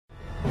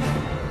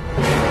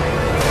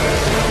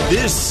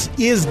This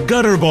is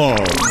Gutterball.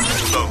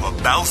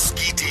 The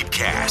Lebowski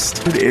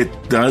Deepcast. It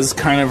does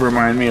kind of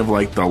remind me of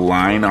like the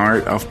line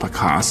art of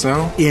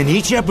Picasso. In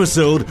each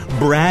episode,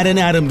 Brad and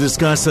Adam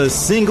discuss a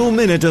single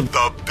minute of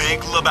The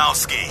Big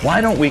Lebowski.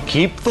 Why don't we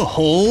keep the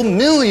whole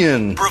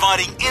million?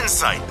 Providing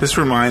insight, This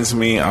reminds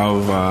me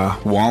of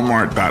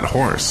Walmart That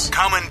Horse.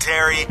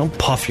 commentary, Don't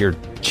puff your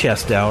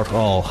chest out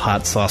all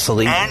hot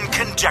saucily. and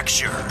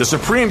conjecture. The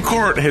Supreme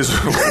Court has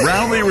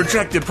roundly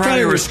rejected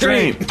prior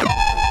restraint. And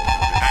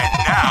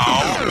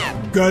now,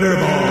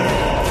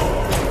 Gutterball.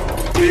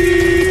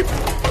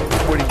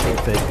 What do you think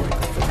they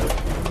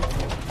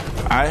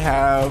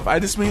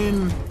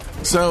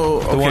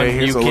Okay,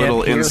 here's you a little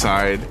can't hear?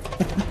 inside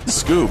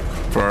scoop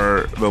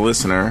for the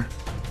listeners,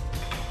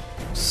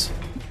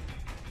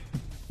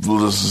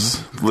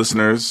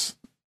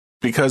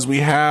 because we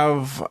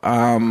have,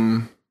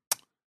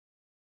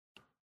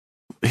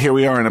 here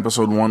we are in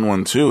episode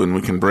 112, and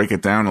we can break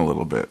it down a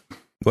little bit.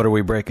 What are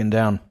we breaking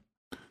down?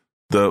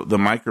 The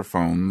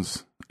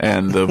microphones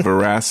and the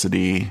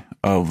veracity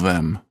of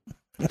them.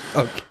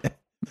 Okay.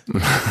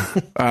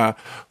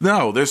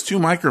 No, there's two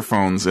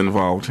microphones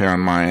involved here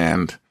on my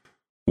end.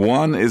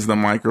 One is the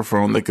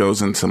microphone that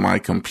goes into my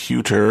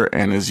computer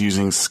and is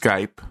using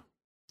Skype,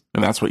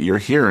 and that's what you're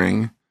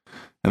hearing.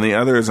 And the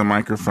other is a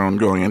microphone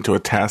going into a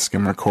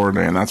Tascam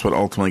recorder, and that's what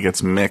ultimately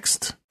gets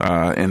mixed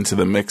into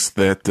the mix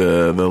that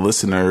the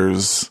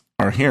listeners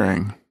are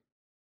hearing.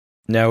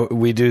 Now,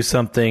 we do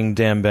something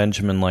Dan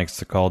Benjamin likes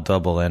to call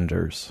double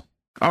enders.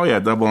 Oh yeah,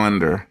 double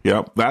ender.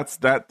 Yep,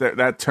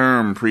 that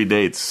term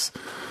predates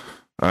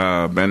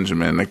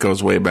Benjamin. It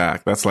goes way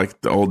back. That's like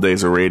the old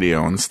days of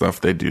radio and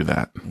stuff. They do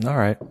that. All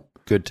right.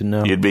 Good to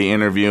know. You'd be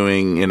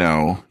interviewing,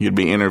 your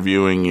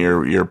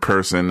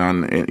person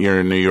you're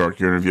in New York,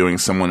 you're interviewing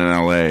someone in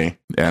LA,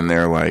 and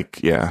they're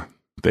like, yeah,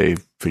 they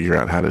figure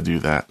out how to do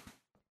that.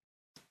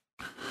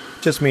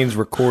 Just means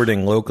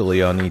recording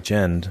locally on each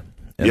end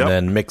and Yep.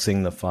 then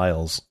mixing the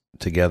files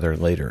together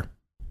later.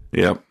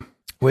 Yep.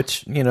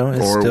 Which,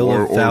 is still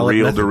a valid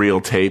reel method. to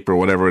reel tape or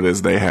whatever it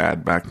is they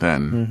had back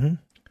then. Mm-hmm.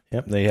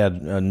 Yep, they had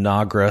a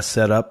Nagra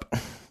set up.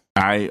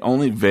 I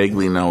only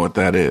vaguely know what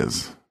that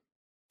is.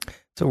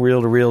 It's a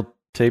reel-to-reel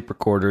tape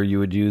recorder you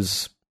would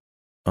use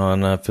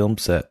on a film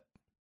set.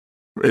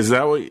 Is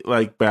that what,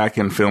 like back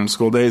in film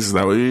school days, is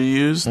that what you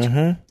used?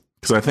 Mm-hmm.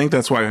 Because I think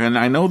that's why, and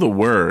I know the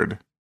word.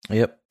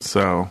 Yep.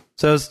 So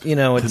it's,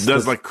 it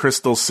does like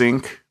crystal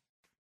sync.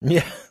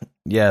 Yeah.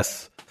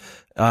 Yes.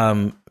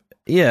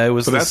 Yeah, it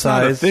was But the that's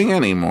size. not a thing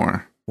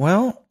anymore.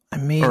 Well, I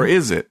mean, Or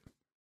is it?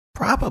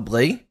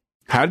 probably.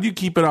 How do you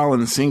keep it all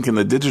in sync in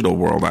the digital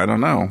world? I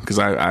don't know, because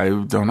I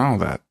don't know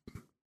that.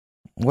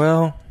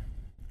 Well,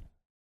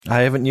 I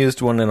haven't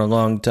used one in a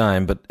long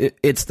time, but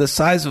it's the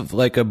size of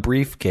like a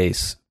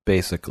briefcase,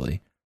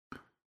 basically.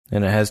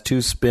 And it has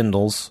two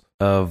spindles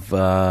of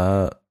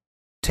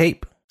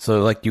tape.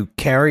 So like you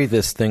carry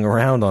this thing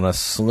around on a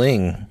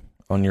sling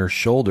on your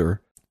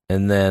shoulder,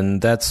 and then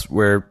that's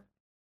where,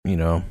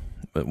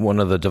 one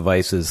of the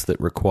devices that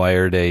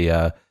required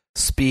a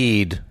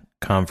speed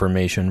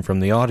confirmation from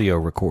the audio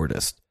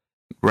recordist.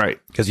 Right.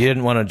 Because you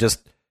didn't want to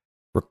just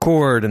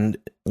record and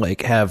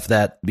like have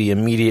that be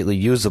immediately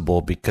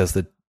usable, because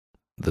the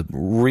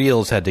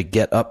reels had to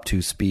get up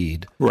to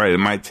speed. Right. It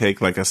might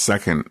take like a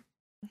second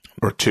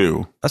or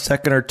two. A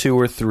second or two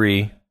or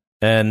three.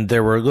 And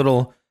there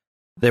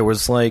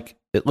was like,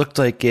 it looked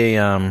like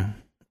a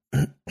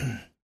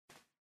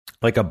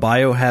like a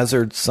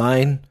biohazard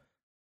sign,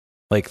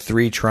 like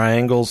three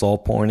triangles all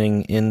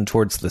pointing in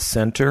towards the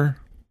center.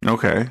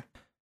 Okay.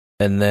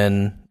 And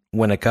then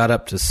when it got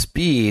up to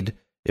speed,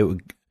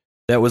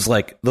 that was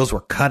like, those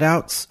were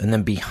cutouts, and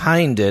then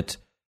behind it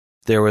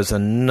there was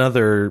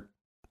another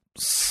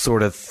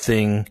sort of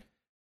thing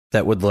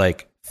that would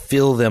like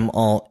fill them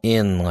all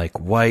in, like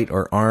white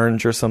or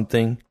orange or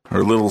something.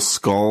 Or little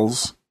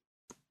skulls.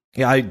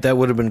 Yeah, that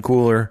would have been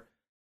cooler.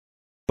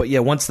 But yeah,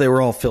 once they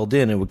were all filled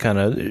in, it would kind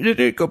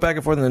of go back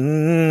and forth,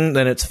 and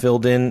then it's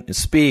filled in.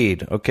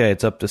 Speed. Okay,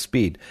 it's up to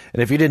speed.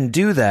 And if you didn't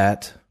do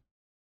that,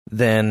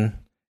 then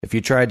if you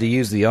tried to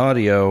use the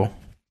audio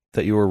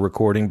that you were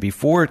recording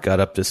before it got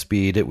up to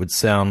speed, it would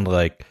sound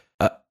like,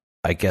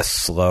 I guess,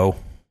 slow.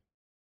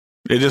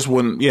 It just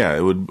wouldn't, yeah,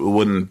 it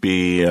wouldn't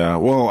be,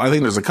 well, I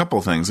think there's a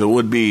couple things. It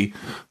would be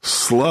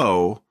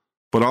slow,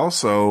 but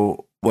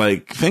also,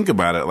 like, think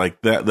about it, like,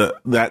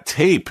 that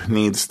tape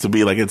needs to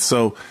be, like, it's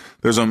so,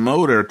 there's a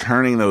motor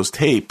turning those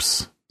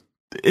tapes.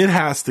 It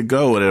has to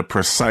go at a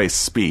precise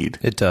speed.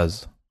 It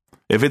does.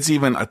 If it's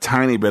even a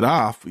tiny bit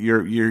off,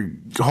 your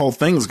whole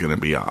thing's going to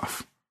be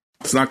off.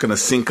 It's not going to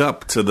sync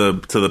up to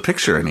the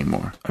picture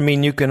anymore. I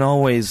mean, you can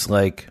always,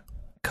 like,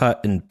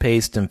 cut and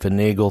paste and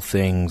finagle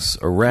things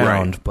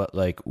around, Right. but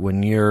like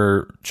when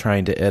you're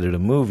trying to edit a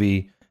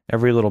movie,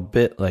 every little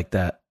bit like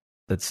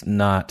that's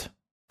not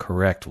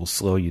correct will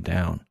slow you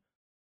down.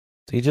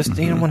 So you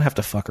don't want to have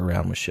to fuck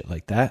around with shit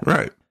like that.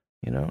 Right.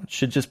 It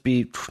should just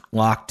be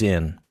locked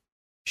in.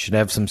 You should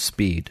have some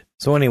speed.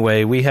 So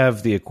anyway, we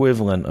have the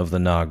equivalent of the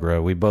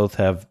Nagra. We both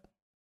have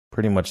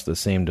pretty much the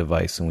same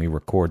device, and we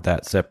record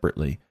that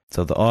separately.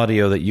 So the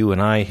audio that you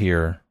and I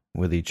hear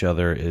with each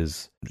other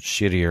is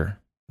shittier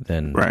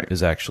than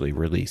is actually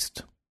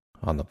released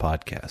on the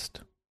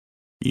podcast.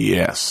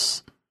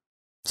 Yes.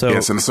 So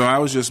yes, and so I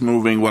was just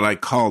moving what I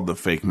called the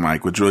fake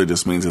mic, which really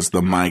just means it's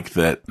the mic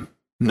that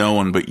no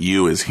one but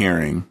you is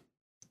hearing.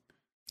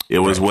 It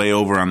was way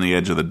over on the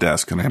edge of the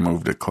desk, and I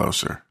moved it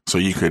closer so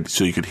you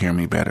could hear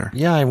me better.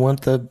 Yeah, I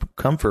want the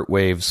comfort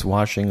waves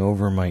washing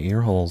over my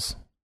ear holes.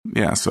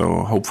 Yeah,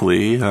 so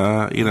hopefully,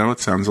 it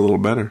sounds a little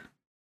better.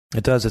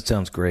 It does. It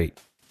sounds great.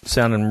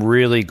 Sounding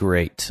really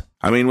great.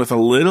 I mean, with a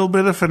little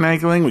bit of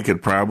finagling, we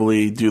could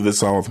probably do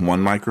this all with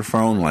one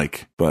microphone,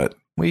 but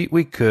we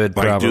could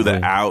like probably do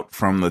the out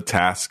from the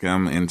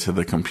Tascam into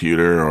the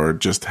computer, or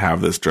just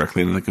have this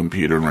directly into the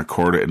computer and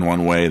record it in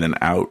one way, then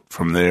out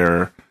from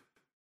there.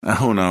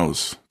 Who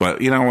knows?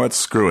 But you know what?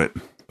 Screw it.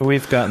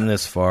 We've gotten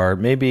this far.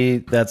 Maybe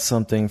that's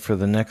something for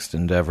the next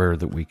endeavor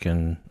that we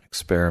can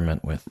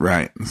experiment with.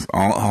 Right. It's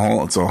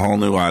a whole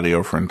new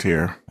audio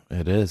frontier.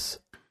 It is.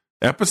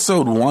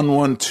 Episode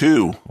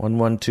 112.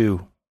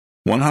 112.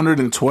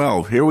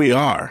 112. Here we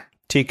are.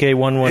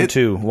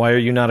 TK112. Why are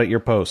you not at your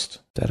post?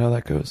 Is that how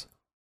that goes?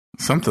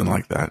 Something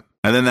like that.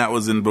 And then that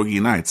was in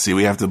Boogie Nights. See,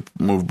 we have to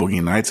move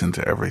Boogie Nights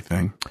into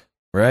everything.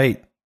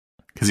 Right.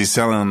 Because he's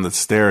selling the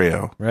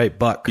stereo. Right,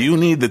 Buck. You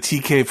need the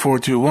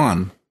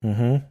TK421.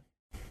 Mm-hmm.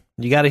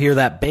 You got to hear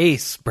that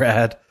bass,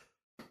 Brad.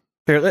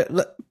 Here,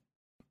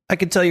 I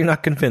can tell you're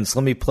not convinced.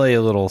 Let me play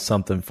a little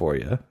something for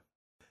you.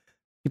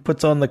 He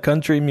puts on the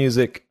country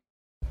music.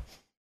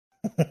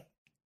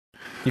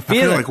 You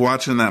feel like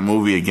watching that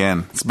movie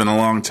again. It's been a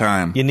long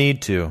time. You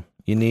need to.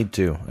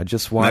 I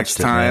just watched Next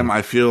time man.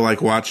 I feel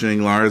like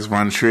watching Lars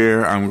von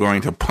Trier, I'm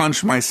going to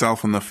punch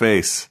myself in the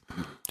face.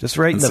 Just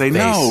right in the face.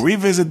 face. No,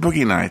 revisit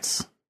Boogie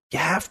Nights. You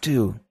have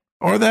to.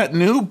 Or the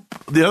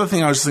other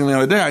thing I was just thinking the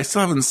other day, I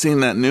still haven't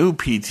seen that new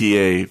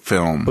PTA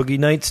film. Boogie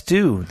Nights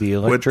 2, The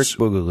Electric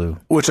Boogaloo.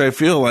 Which I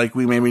feel like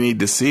we maybe need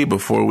to see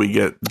before we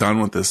get done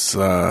with this,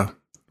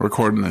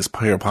 recording this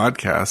here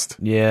podcast.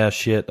 Yeah,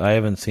 shit. I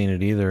haven't seen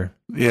it either.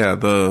 Yeah,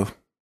 the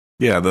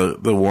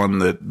one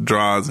that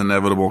draws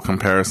inevitable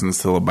comparisons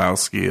to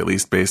Lebowski, at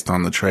least based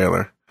on the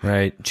trailer.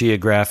 Right.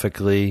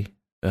 Geographically,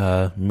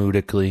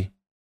 moodically.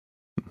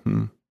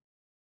 Mm-hmm.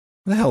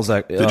 What the hell's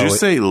that? Did you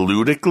say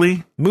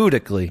ludically?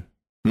 Moodically.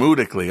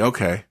 Moodically,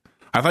 okay.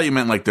 I thought you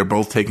meant like they're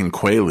both taking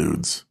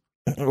Quaaludes.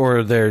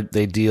 Or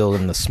they deal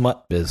in the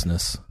smut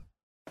business.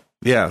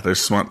 Yeah, there's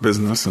smut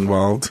business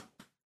involved.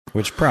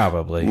 Which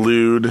probably.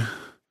 Lewd.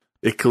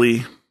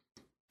 Ickly.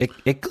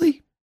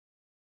 Ickly?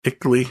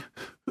 Ickly.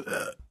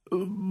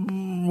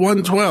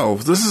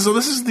 112. This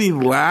is the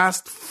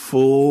last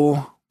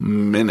full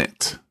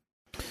minute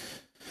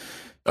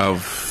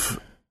of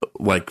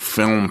like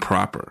film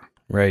proper.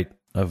 Right.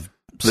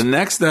 The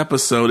next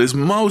episode is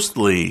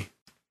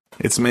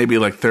it's maybe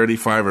like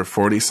 35 or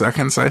 40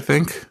 seconds, I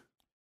think.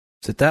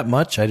 Is it that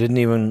much? I didn't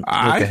even look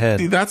ahead.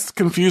 That's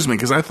confused me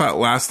because I thought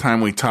last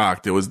time we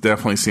talked, it was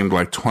definitely seemed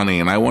like 20.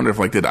 And I wonder if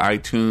did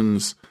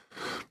iTunes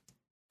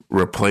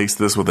replace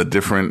this with a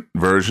different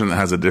version that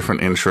has a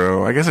different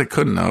intro? I guess it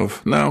couldn't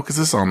have. No, because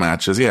this all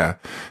matches. Yeah.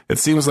 It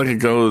seems like it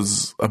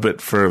goes a bit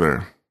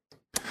further.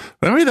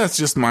 But maybe that's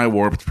just my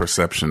warped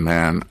perception,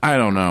 man. I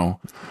don't know.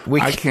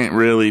 I can't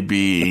really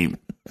be,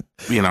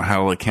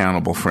 held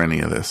accountable for any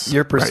of this.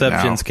 Your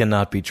perceptions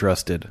cannot be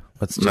trusted.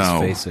 Let's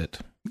just face it.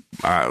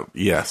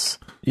 Yes.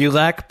 You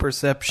lack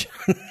perception.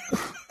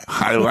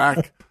 I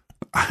lack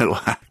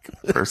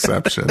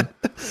perception.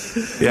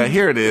 Yeah,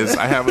 here it is.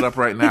 I have it up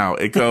right now.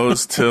 It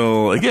goes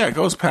it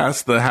goes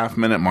past the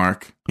half-minute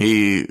mark.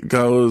 He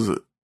goes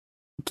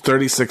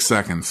 36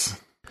 seconds.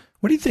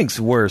 What do you think's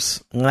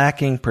worse,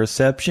 lacking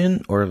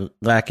perception or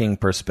lacking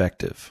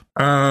perspective?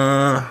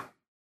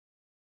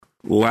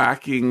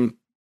 Lacking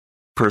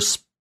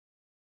perception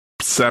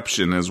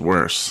is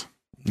worse.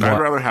 What?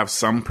 I'd rather have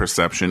some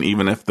perception,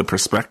 even if the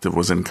perspective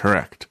was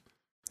incorrect.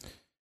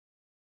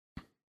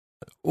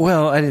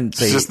 Well, I didn't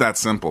say... It's just that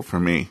simple for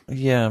me.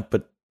 Yeah,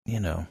 but,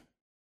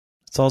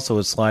 it's also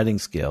a sliding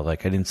scale.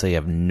 Like, I didn't say you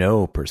have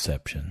no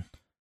perception.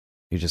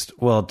 You just...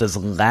 Well, does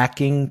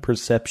lacking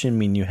perception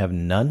mean you have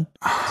none?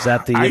 Is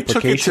that the implication?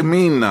 I took it to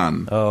mean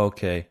none. Oh,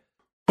 okay.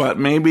 But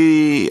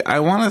maybe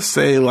I want to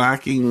say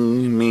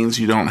lacking means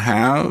you don't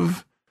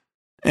have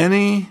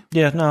any.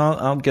 Yeah, no,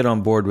 I'll get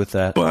on board with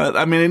that. But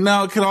I mean,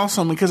 no, it could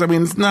also because you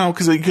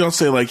could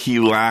also say like he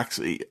lacks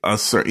a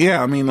certain.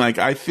 Yeah, I mean, like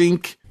I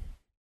think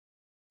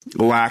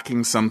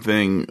lacking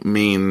something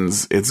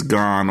means it's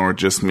gone, or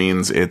just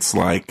means it's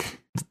like,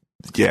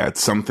 yeah,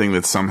 it's something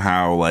that's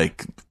somehow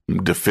like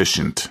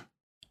deficient,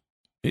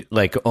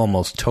 like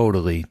almost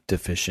totally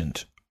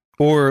deficient,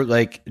 or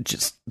like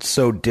just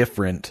so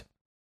different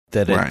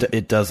that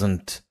it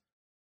doesn't.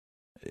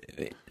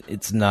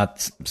 It's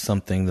not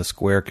something the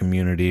square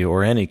community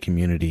or any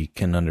community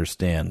can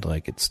understand.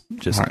 Like it's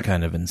just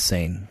kind of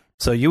insane.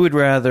 So you would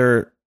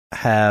rather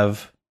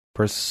have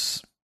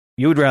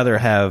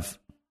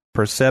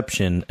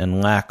perception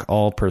and lack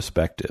all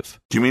perspective.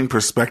 Do you mean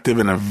perspective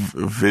in a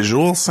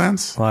visual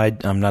sense? Well,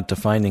 I'm not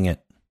defining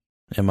it.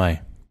 Am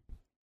I?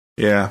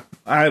 Yeah,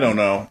 I don't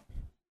know.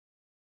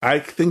 I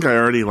think I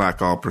already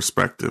lack all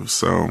perspective,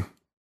 so...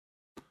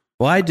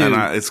 Well, I do.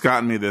 And it's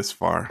gotten me this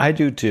far. I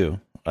do too.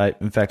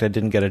 In fact, I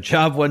didn't get a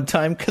job one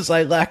time because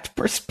I lacked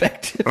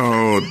perspective.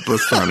 Oh,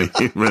 let's not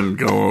even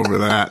go over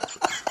that.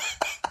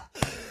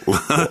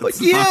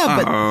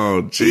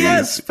 Oh, geez.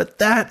 Yes, but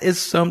that is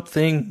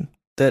something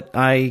that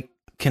I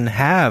can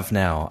have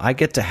now. I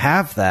get to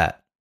have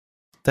that.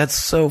 That's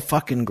so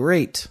fucking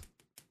great.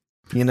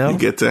 You know, you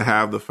get to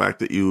have the fact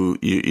that you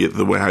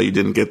the way how you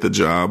didn't get the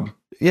job.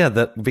 Yeah,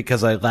 that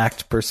because I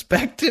lacked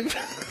perspective.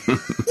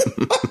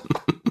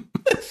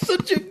 It's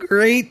such a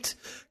great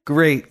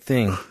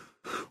thing.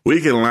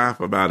 We can laugh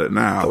about it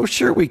now. Oh,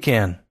 sure we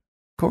can.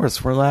 Of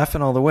course, we're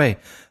laughing all the way.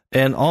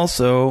 And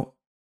also,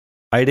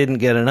 I didn't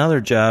get another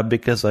job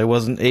because I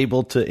wasn't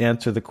able to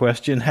answer the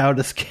question, how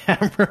does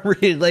camera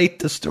relate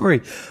to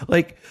story?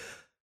 Like,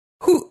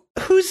 who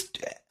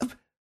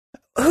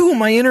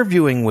am I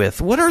interviewing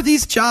with? What are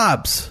these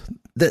jobs?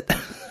 That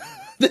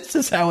this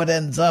is how it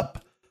ends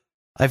up.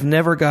 I've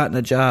never gotten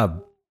a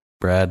job,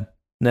 Brad.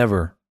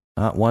 Never.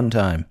 Not one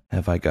time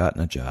have I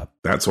gotten a job.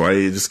 That's why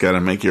you just got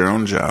to make your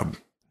own job.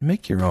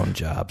 Make your own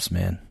jobs,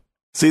 man.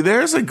 See,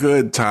 there's a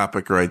good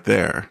topic right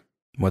there.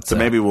 What's that?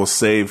 Maybe we'll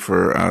save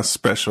for a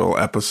special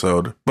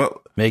episode. But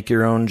make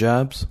your own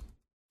jobs?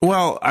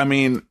 Well, I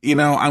mean, you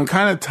know, I'm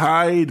kind of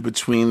tied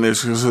between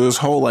this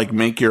whole like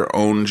make your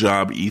own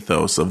job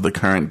ethos of the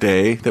current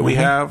day that we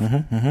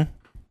have.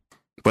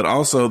 But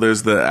also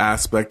there's the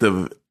aspect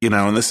of, you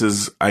know, and this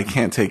is, I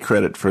can't take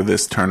credit for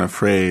this turn of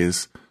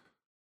phrase.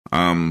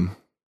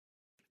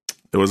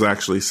 It was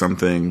actually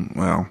something,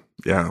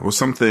 it was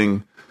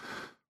something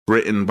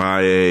written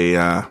by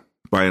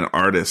an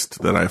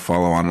artist that I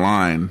follow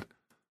online,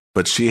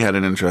 but she had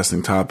an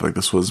interesting topic.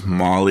 This was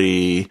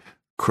Molly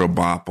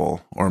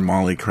Crabapple or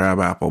Molly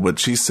Crabapple, but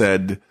she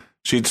said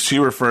she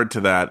referred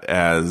to that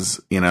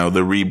as, you know,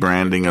 the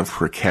rebranding of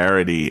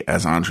precarity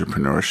as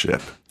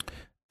entrepreneurship.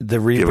 The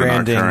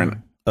rebranding given our current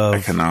of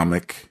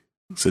economic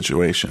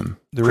situation.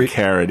 The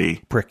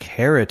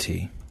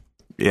precarity.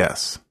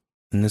 Yes.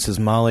 And this is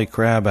Molly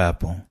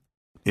Crabapple.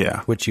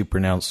 Yeah. Which you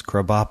pronounce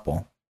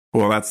Crabapple.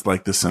 Well, that's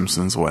like the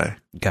Simpsons way.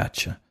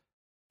 Gotcha.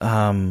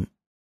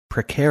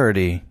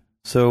 Precarity.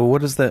 So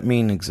what does that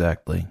mean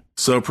exactly?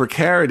 So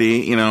precarity,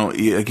 you know,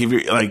 if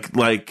you're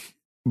like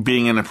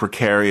being in a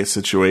precarious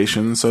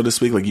situation, so to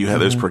speak, like you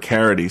have there's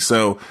precarity.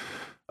 So,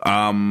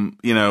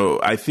 you know,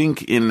 I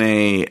think in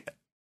a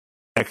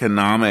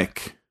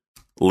economic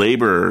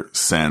labor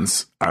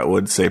sense, I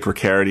would say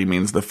precarity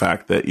means the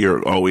fact that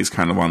you're always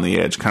kind of on the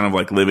edge, kind of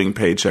like living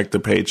paycheck to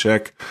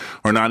paycheck,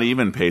 or not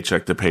even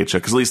paycheck to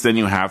paycheck, because at least then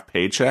you have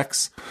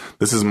paychecks.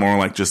 This is more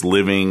like just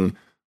living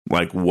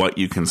like what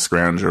you can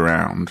scrounge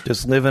around.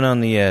 Just living on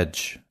the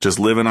edge. Just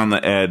living on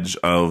the edge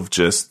of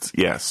just,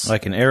 yes.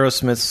 Like an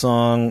Aerosmith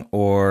song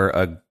or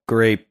a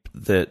grape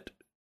that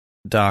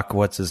Doc,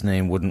 what's his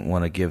name, wouldn't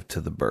want to give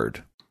to the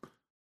bird.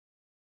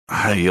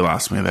 You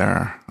lost me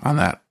there on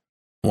that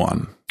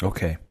one.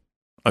 Okay.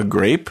 A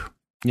grape?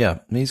 Yeah,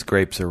 these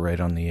grapes are right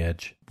on the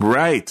edge.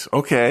 Right.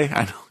 Okay.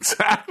 I know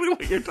exactly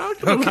what you're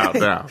talking about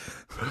now.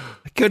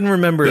 I couldn't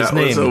remember his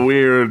name. That was a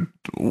weird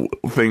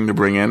thing to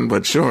bring in,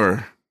 but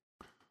sure.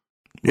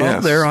 Well,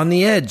 yes. They're on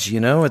the edge, you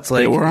know? It's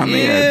like... They were on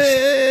the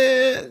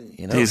edge.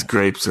 You know? These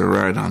grapes are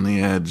right on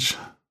the edge.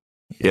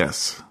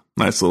 Yes.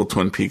 Nice little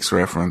Twin Peaks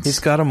reference. He's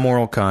got a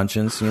moral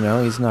conscience, you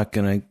know? He's not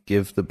going to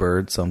give the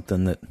bird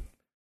something that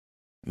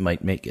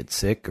might make it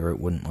sick or it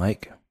wouldn't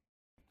like.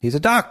 He's a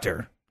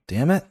doctor.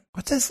 Damn it.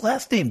 What's his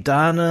last name?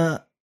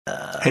 Donna...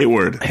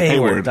 Hayward.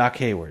 Doc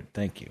Hayward.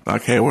 Thank you.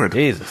 Doc Hayward.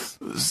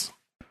 Jesus.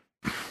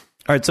 All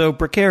right, so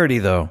precarity,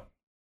 though.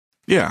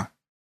 Yeah.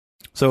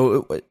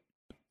 So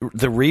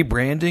the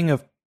rebranding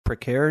of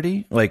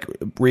precarity, like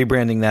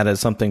rebranding that as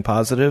something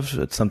positive,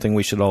 it's something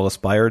we should all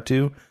aspire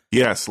to.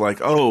 Yes, like,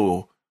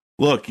 oh,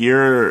 look,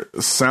 you're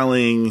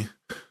selling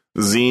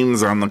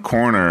zines on the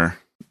corner.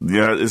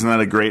 Yeah, isn't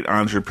that a great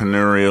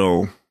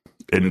entrepreneurial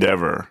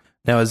endeavor?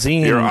 Now, a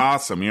zine... You're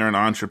awesome. You're an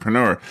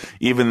entrepreneur.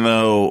 Even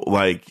though,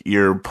 like,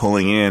 you're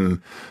pulling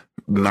in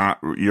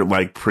you're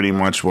like pretty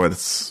much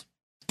what's,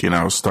 you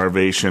know,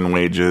 starvation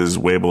wages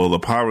way below the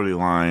poverty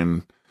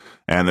line,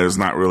 and there's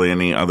not really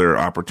any other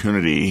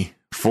opportunity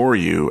for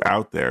you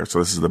out there. So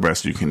this is the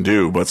best you can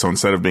do. But so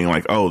instead of being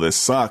like, oh, this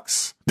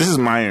sucks, this is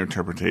my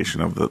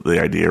interpretation of the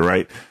idea,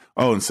 right?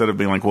 Oh, instead of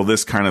being like, well,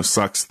 this kind of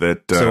sucks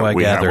that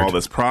we have all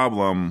this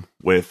problem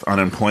with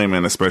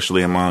unemployment,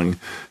 especially among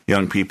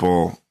young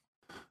people.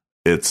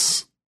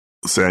 It's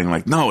saying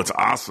like, no, it's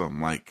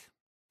awesome. Like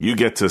you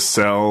get to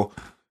sell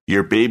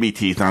your baby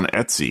teeth on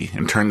Etsy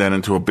and turn that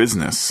into a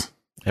business.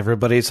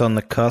 Everybody's on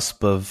the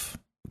cusp of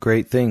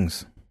great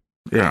things.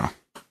 Yeah.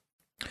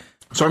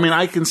 So, I mean,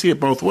 I can see it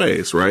both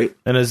ways, right?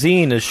 And a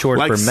zine is short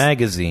for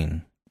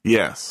magazine.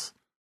 Yes.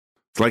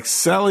 It's like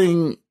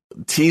selling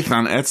teeth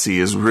on Etsy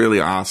is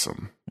really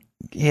awesome.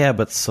 Yeah,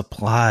 but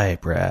supply,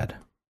 Brad.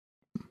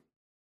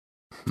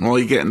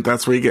 Well,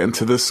 that's where you get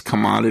into this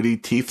commodity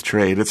teeth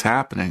trade. It's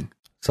happening.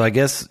 So I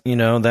guess, you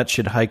know, that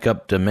should hike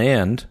up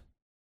demand.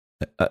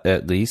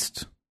 at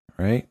least,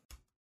 right?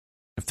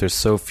 If there's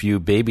so few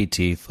baby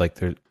teeth, like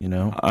they're,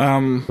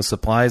 the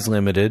supply's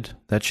limited,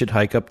 that should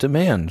hike up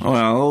demand.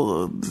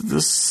 Well,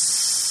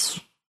 this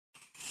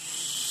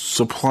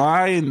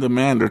supply and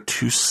demand are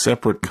two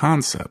separate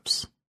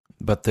concepts.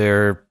 But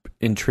they're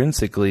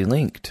intrinsically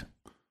linked.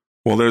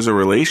 Well, there's a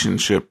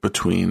relationship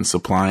between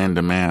supply and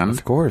demand.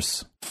 Of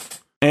course.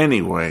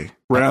 Anyway,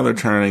 rather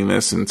turning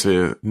this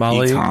into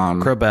Molly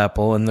econ.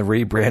 Crabapple and the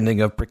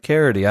rebranding of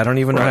precarity. I don't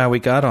even know how we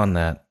got on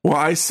that. Well,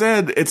 I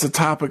said it's a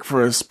topic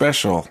for a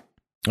special.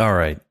 All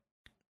right.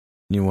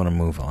 You want to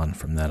move on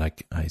from that.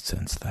 I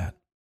sense that.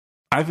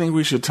 I think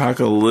we should talk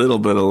a little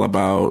bit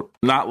about,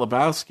 not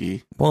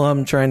Lebowski. Well,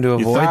 I'm trying to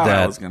avoid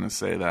that. I was going to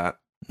say that.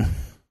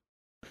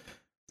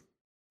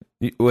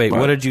 Wait,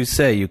 what did you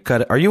say? You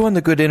cut. Are you on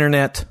the good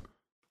internet?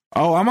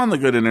 Oh, I'm on the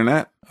good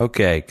internet.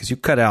 Okay, because you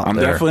cut out I'm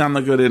there. definitely on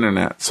the good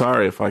internet.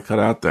 Sorry if I cut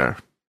out there.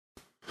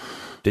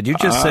 Did you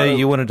just say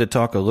you wanted to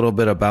talk a little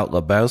bit about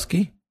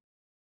Lebowski?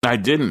 I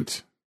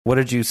didn't. What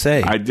did you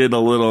say? I did a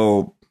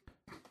little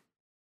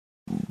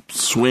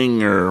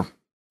swinger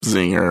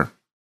zinger.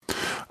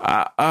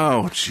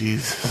 Oh,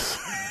 Jesus.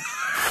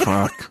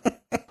 Fuck.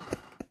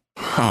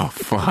 Oh,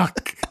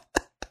 fuck.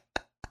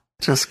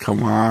 Just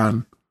come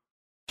on.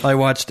 I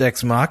watched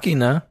Ex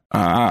Machina.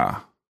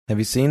 Have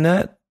you seen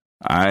that?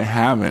 I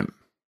haven't.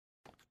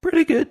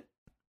 Pretty good.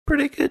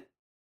 Pretty good.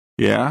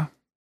 Yeah?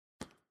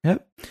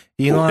 Yep.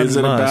 Elon Is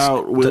it Musk,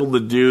 about will the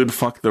dude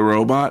fuck the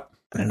robot?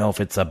 I don't know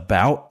if it's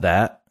about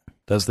that.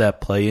 Does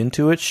that play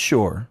into it?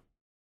 Sure.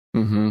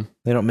 Mm-hmm.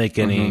 They don't make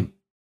any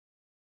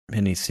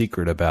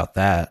secret about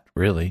that,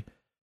 really.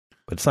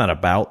 But it's not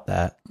about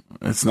that.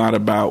 It's not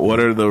about what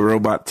are the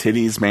robot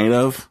titties made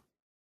of?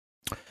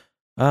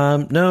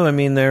 No, I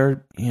mean,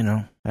 they're,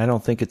 I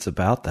don't think it's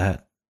about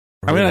that.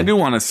 Really. I mean, I do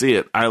want to see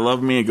it. I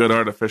love me a good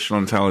artificial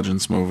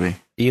intelligence movie.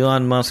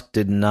 Elon Musk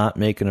did not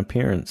make an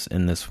appearance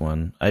in this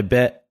one. I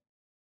bet,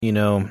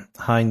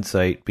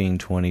 hindsight being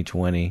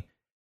 2020,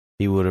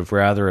 he would have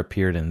rather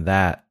appeared in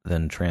that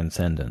than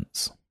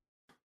Transcendence.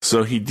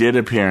 So he did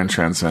appear in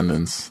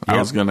Transcendence. Yep. I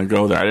was going to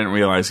go there. I didn't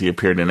realize he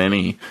appeared in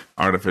any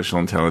artificial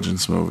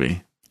intelligence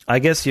movie. I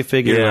guess you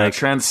figure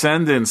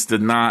Transcendence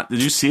did not.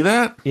 Did you see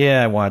that?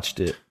 Yeah, I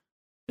watched it.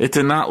 It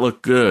did not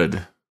look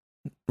good.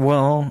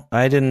 Well,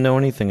 I didn't know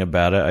anything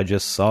about it. I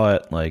just saw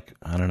it,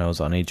 I don't know, it was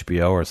on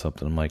HBO or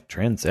something. I'm like,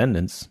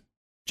 Transcendence?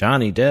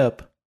 Johnny Depp?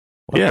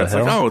 What it's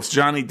like, it's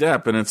Johnny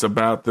Depp, and it's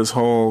about this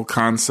whole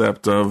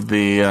concept of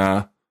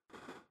the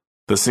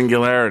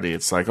singularity.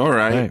 It's like, all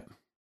right.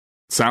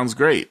 Sounds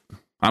great.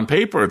 On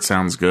paper, it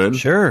sounds good.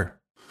 Sure.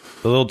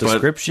 The little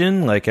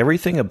description,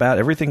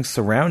 everything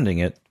surrounding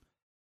it.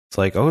 It's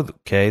like, oh,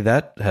 okay,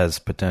 that has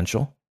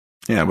potential.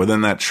 Yeah, but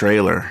then that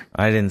trailer.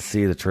 I didn't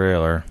see the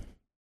trailer.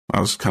 I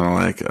was kind of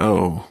like,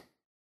 oh.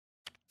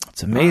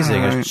 It's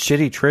amazing. Right. A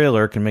shitty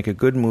trailer can make a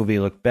good movie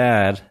look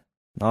bad.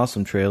 An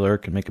awesome trailer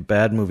can make a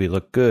bad movie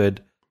look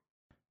good.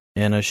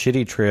 And a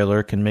shitty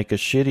trailer can make a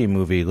shitty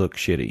movie look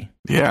shitty.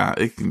 Yeah,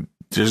 it can.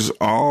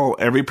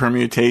 Every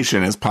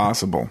permutation is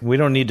possible. We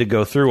don't need to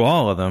go through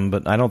all of them,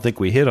 but I don't think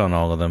we hit on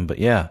all of them. But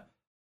yeah,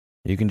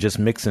 you can just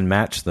mix and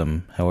match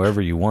them however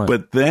you want.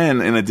 But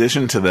then, in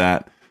addition to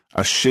that,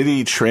 a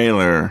shitty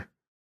trailer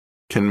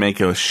can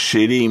make a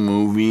shitty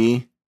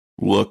movie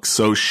look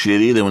so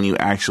shitty that when you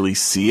actually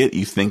see it,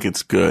 you think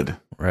it's good.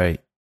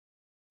 Right.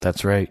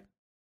 That's right.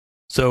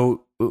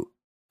 So,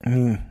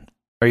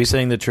 are you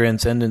saying the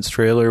Transcendence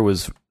trailer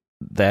was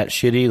that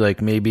shitty? Like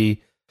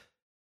maybe...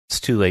 It's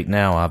too late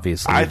now,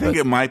 obviously. I think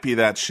it might be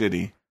that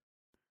shitty.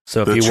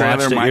 So if you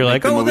watched it, you're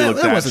like, oh,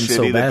 that wasn't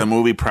so bad. That the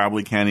movie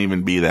probably can't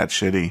even be that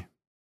shitty.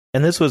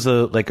 And this was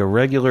a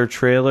regular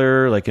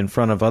trailer, like in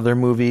front of other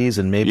movies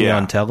and maybe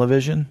on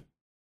television?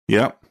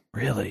 Yep.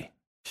 Really?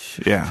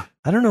 Yeah.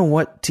 I don't know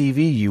what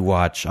TV you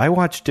watch. I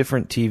watch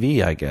different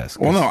TV, I guess.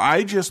 Well, no,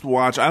 I don't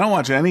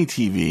watch any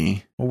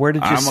TV. Well, where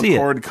did you see it? I'm a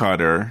cord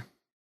cutter.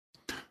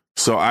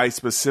 So I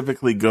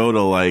specifically go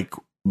to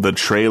the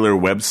trailer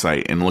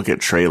website and look at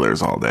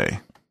trailers all day.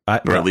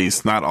 Or at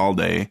least not all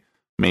day.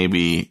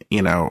 Maybe,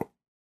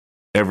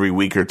 every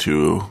week or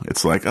two,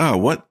 it's like, oh,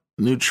 what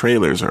new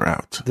trailers are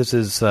out? This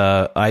is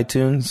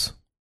iTunes?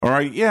 Or,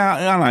 on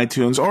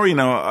iTunes. Or,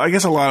 I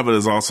guess a lot of it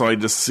is also, I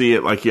just see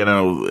it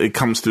it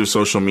comes through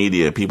social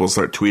media. People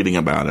start tweeting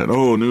about it.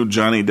 Oh, new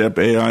Johnny Depp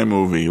AI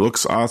movie.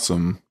 Looks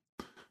awesome.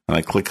 And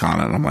I click on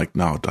it and I'm like,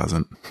 no, it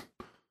doesn't.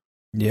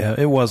 Yeah,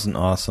 it wasn't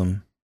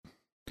awesome.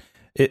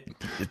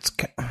 It's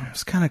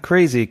kind of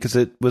crazy because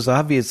it was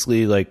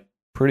obviously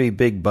pretty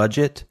big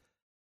budget,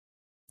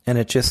 and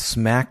it just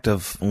smacked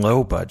of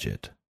low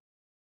budget.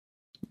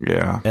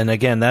 Yeah, and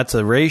again, that's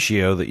a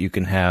ratio that you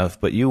can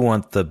have, but you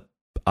want the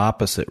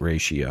opposite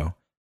ratio.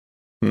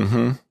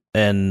 Mm-hmm.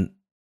 And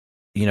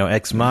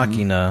Ex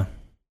Machina,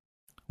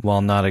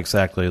 while not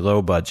exactly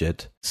low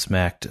budget,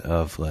 smacked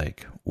of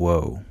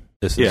whoa,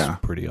 this is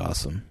pretty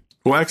awesome.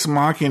 Well, Ex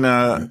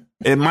Machina,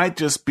 it might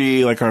just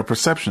be our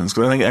perceptions,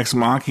 because I think Ex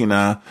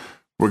Machina,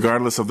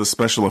 regardless of the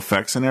special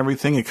effects and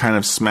everything, it kind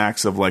of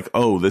smacks of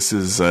oh, this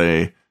is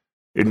a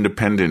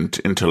independent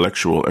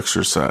intellectual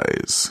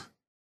exercise.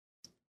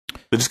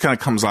 It just kind of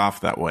comes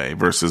off that way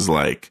versus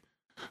like,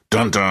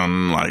 dun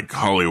dun, like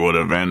Hollywood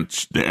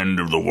event, the end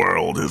of the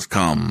world has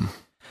come.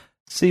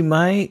 See,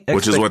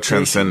 which is what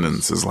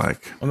Transcendence is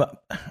like.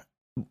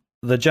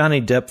 The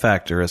Johnny Depp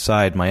factor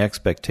aside, my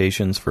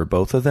expectations for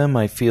both of them,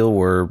 I feel,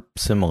 were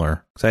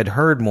similar. Because I'd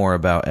heard more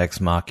about Ex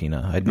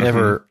Machina. I'd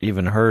never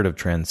even heard of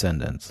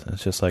Transcendence.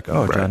 It's just like,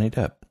 oh, right. Johnny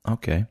Depp.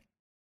 Okay.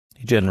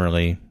 He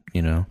generally,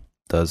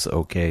 does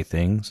okay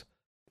things.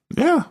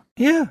 Yeah.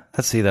 Yeah.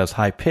 Let's see, that was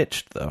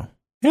high-pitched, though.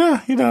 Yeah,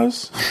 he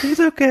does.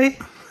 He's okay.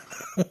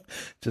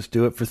 Just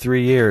do it for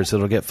 3 years.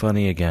 It'll get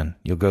funny again.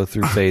 You'll go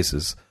through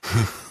phases.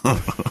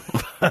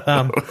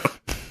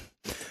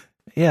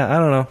 Yeah, I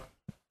don't know.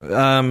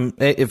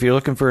 If you're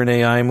looking for an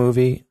AI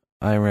movie,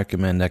 I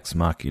recommend Ex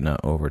Machina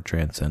over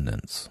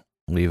Transcendence.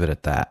 Leave it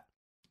at that.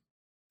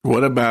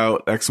 What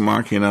about Ex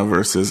Machina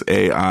versus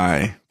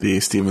AI, the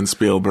Steven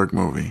Spielberg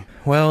movie?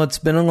 Well, it's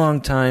been a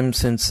long time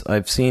since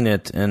I've seen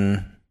it,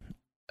 and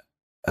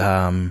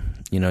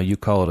you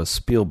call it a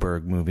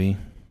Spielberg movie.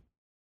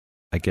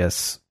 I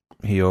guess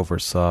he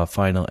oversaw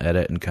final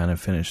edit and kind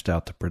of finished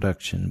out the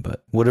production,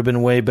 but would have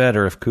been way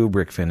better if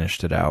Kubrick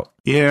finished it out.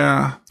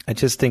 Yeah. I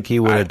just think he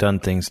would have done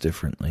things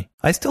differently.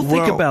 I still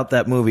think about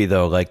that movie,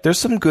 though. Like, there's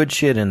some good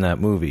shit in that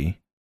movie.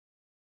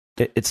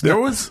 It's not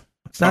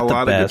a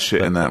lot of good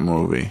shit in that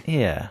movie.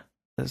 Yeah,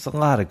 there's a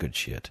lot of good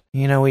shit.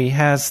 He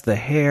has the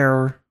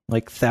hair,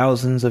 like,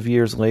 thousands of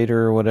years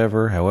later or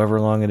whatever, however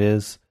long it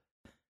is.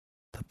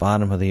 The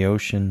bottom of the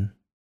ocean.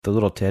 The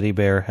little teddy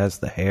bear has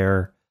the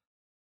hair.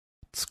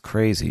 It's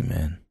crazy,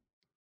 man.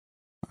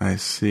 I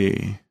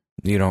see.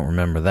 You don't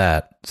remember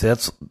that. See,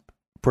 that's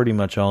pretty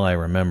much all I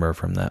remember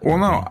from that movie.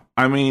 No.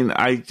 I mean,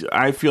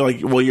 I feel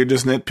like, you're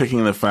just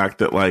nitpicking the fact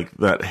that, like,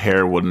 that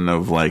hair wouldn't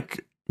have,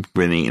 like,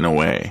 been eaten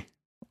away.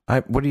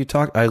 What are you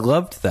talking? I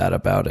loved that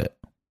about it.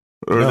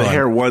 Or the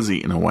hair was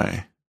eaten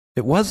away.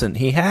 It wasn't.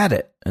 He had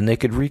it, and they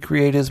could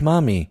recreate his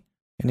mommy,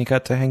 and he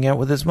got to hang out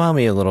with his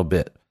mommy a little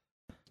bit.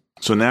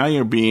 So now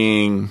you're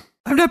being...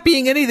 I'm not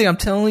being anything. I'm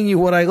telling you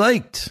what I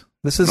liked.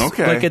 This is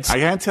okay. Like it's. I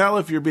can't tell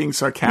if you're being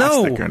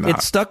sarcastic or not.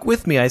 It stuck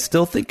with me. I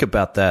still think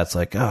about that. It's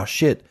like, oh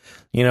shit.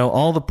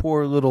 All the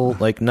poor little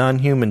like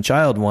non-human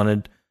child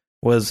wanted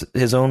was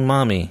his own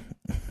mommy.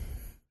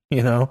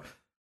 And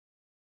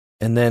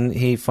then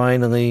he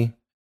finally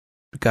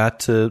got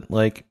to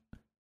like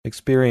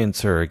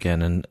experience her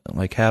again and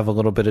like have a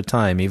little bit of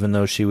time, even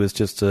though she was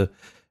just a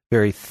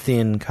very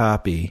thin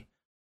copy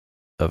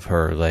of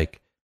her. Like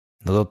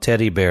the little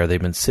teddy bear, they've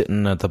been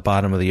sitting at the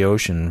bottom of the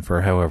ocean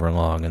for however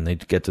long, and they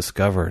get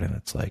discovered, and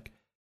it's like,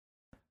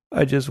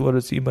 I just want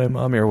to see my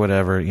mommy or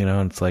whatever,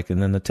 and it's like, and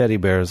then the teddy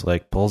bear is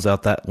like, pulls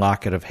out that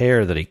locket of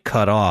hair that he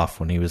cut off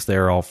when he was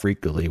there all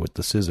freakily with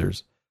the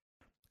scissors.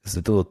 Because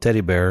the little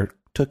teddy bear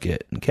took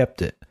it and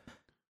kept it.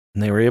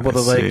 And they were able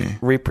to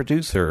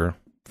reproduce her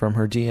from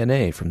her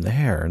DNA, from the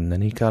hair, and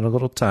then he got a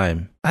little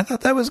time. I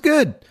thought that was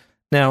good.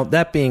 Now,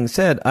 that being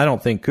said, I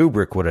don't think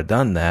Kubrick would have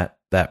done that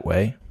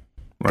way.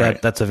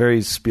 Right. That's a very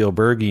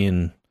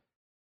Spielbergian,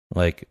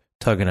 like,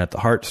 tugging at the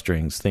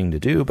heartstrings thing to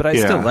do, but I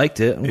still liked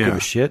it. I don't give a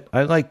shit.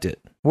 I liked it.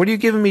 What are you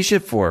giving me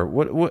shit for?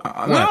 What? No,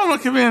 I'm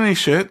not giving any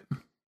shit.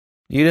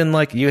 You didn't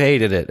like it. You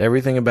hated it.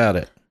 Everything about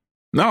it.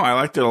 No, I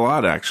liked it a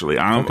lot, actually.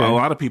 A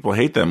lot of people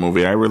hate that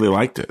movie. I really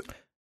liked it.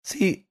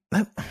 See,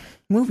 that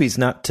movie's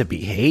not to be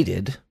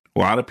hated. A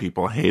lot of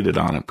people hated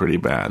on it pretty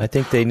bad. I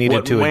think they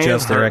needed to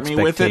adjust their expectations.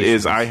 What with it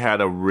is I had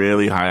a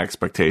really high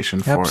expectation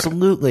for it.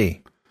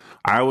 Absolutely.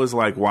 I was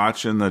like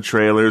watching the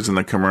trailers and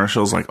the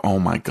commercials like, oh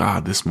my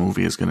God, this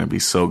movie is going to be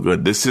so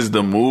good. This is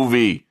the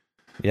movie.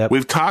 Yep.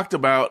 We've talked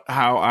about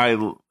how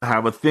I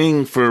have a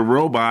thing for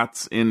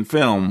robots in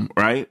film,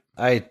 right?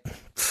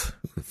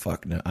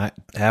 Fuck no.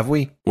 Have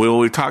we? Well,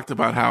 we talked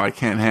about how I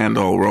can't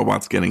handle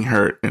robots getting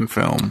hurt in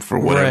film for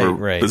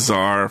whatever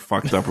bizarre,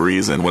 fucked up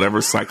reason,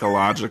 whatever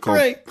psychological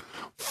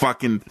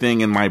fucking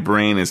thing in my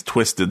brain is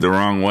twisted the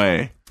wrong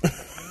way.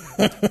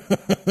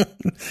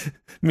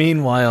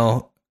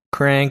 Meanwhile,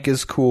 Crank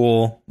is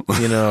cool,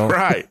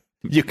 Right.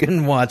 You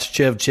can watch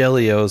Chev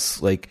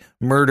Chelios like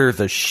murder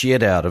the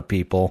shit out of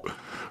people.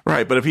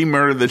 Right, but if he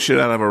murdered the shit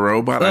out of a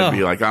robot, I'd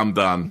be like, I'm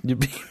done.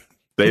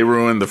 They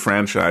ruined the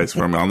franchise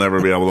for me. I'll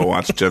never be able to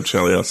watch Chev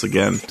Chelios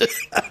again.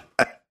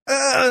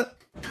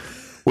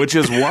 Which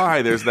is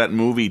why there's that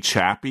movie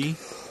Chappie.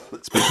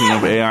 Speaking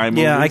of AI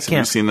movies, have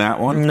you seen that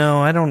one?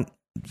 No, I don't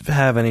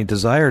have any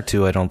desire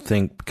to, I don't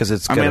think, because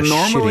it's got a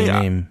shitty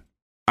name.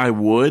 I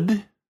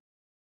would,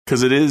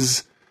 because it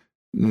is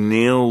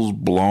Niels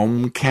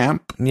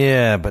Blomkamp.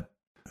 Yeah, but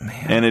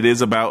man. And it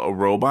is about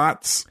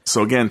robots.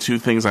 So again, two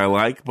things I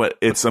like, but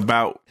it's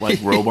about like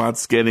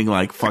robots getting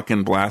like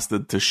fucking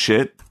blasted to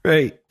shit.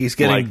 Right. He's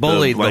getting like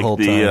bullied the whole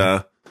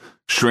time.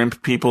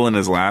 Shrimp people in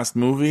his last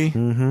movie.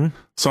 Mm-hmm.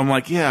 So I'm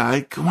like,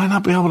 why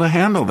not be able to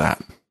handle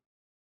that?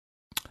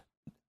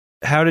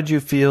 How did you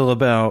feel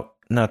about,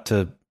 not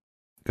to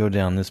go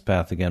down this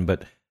path again,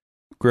 but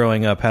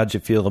growing up, how'd you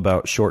feel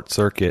about Short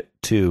Circuit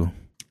 2?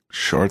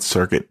 Short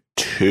Circuit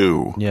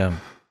 2. Yeah.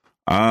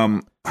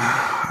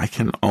 I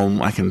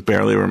can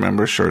barely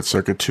remember Short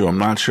Circuit 2. I'm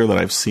not sure that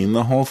I've seen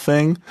the whole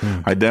thing.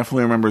 I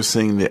definitely remember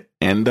seeing the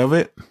end of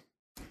it.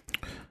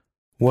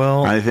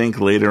 Well, I think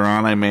later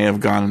on I may have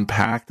gone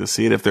back to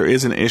see it. If there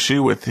is an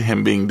issue with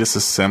him being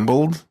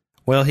disassembled.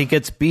 Well, he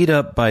gets beat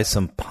up by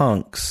some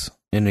punks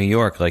in New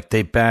York. Like,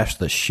 they bash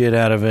the shit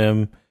out of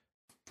him,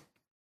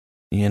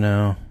 you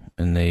know,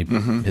 and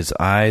his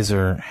eyes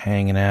are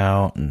hanging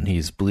out, and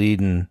he's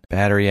bleeding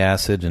battery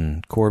acid,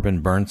 and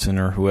Corbin Burnson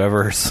or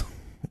whoever's,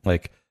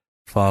 like,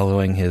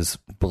 following his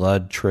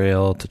blood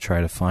trail to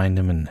try to find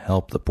him and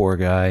help the poor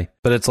guy.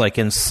 But it's, like,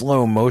 in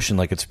slow motion.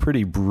 Like, it's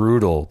pretty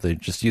brutal. They're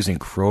just using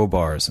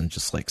crowbars and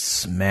just, like,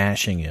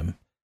 smashing him.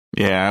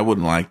 Yeah, I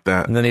wouldn't like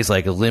that. And then he's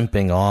like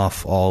limping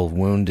off, all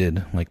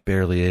wounded, like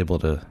barely able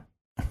to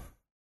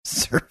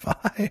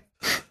survive.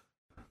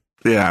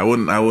 Yeah, I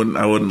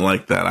wouldn't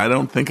like that. I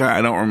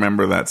don't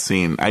remember that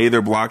scene. I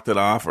either blocked it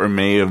off or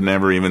may have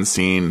never even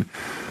seen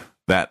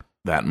that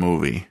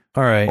movie.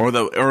 All right. Or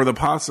the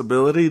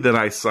possibility that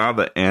I saw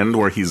the end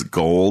where he's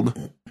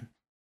gold.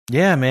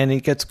 Yeah, man, he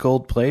gets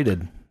gold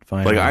plated.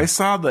 Finally. Like, I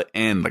saw the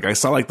end. Like, I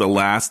saw like the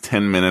last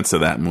 10 minutes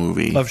of that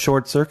movie. Of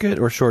Short Circuit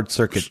or Short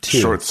Circuit 2?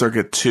 Short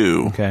Circuit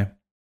 2. Okay.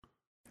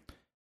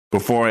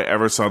 Before I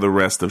ever saw the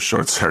rest of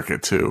Short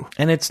Circuit 2.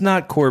 And it's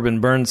not Corbin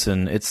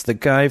Burnson. It's the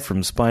guy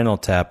from Spinal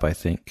Tap, I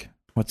think.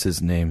 What's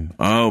his name?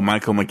 Oh,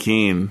 Michael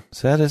McKean.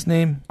 Is that his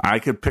name? I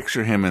could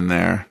picture him in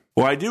there.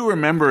 Well, I do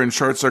remember in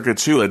Short Circuit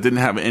 2, it didn't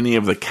have any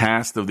of the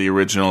cast of the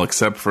original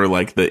except for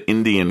like the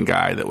Indian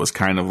guy that was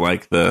kind of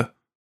like the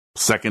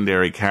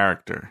secondary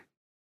character.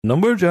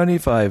 Number Johnny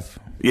 5.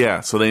 Yeah,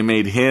 so they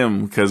made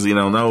him because, you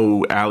know,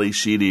 no Ali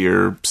Sheedy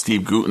or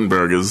Steve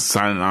Guttenberg is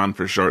signing on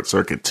for Short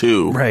Circuit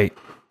 2. Right.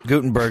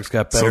 Gutenberg's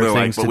got better so they're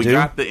things like, but to we do.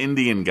 got the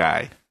Indian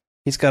guy.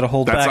 He's got to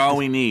hold That's back. all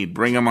we need.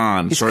 Bring him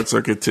on. Short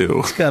Circuit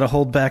 2. He's got to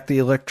hold back the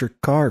electric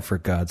car, for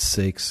God's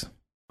sakes.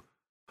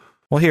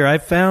 Well, here, I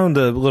found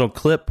a little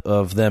clip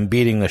of them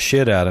beating the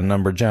shit out of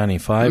Number Johnny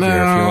 5 here,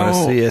 if you want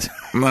to see it.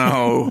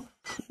 No.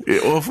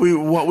 Well,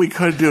 what we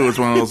could do is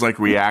one of those like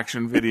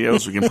reaction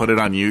videos. We can put it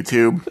on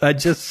YouTube. I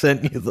just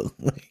sent you the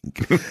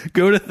link.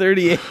 Go to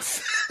 38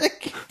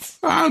 seconds.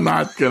 I'm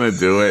not going to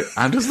do it.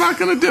 I'm just not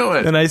going to do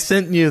it. And I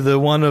sent you the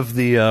one of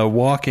the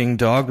walking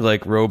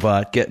dog-like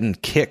robot getting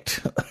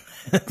kicked.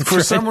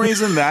 For some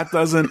reason, that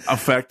doesn't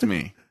affect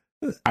me.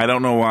 I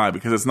don't know why,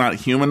 because it's not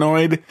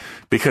humanoid,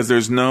 because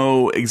there's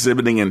no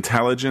exhibiting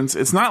intelligence.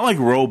 It's not like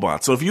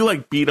robots. So if you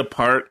like beat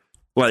apart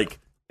like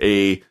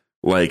a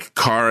like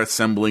car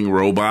assembling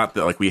robot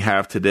that like we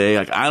have today,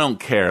 like I don't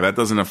care. That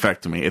doesn't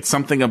affect me. It's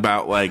something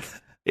about like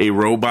a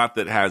robot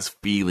that has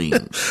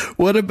feelings.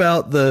 What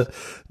about the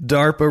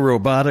DARPA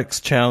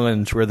robotics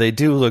challenge where they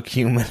do look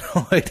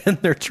humanoid and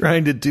they're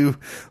trying to do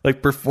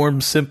like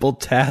perform simple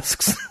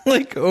tasks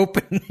like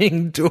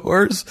opening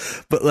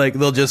doors, but like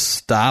they'll just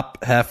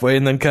stop halfway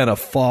and then kind of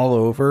fall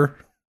over?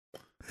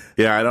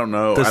 Yeah, I don't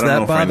know. Does I don't that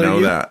know if I bother know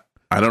you? that.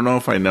 I don't know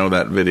if I know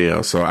that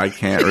video, so I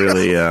can't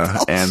really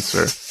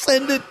answer.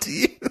 Send it to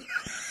you.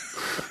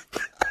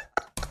 I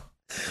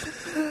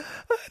don't know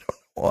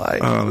why.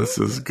 Oh, this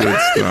is good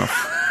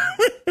stuff.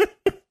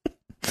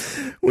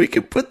 We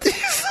could put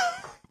these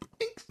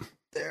links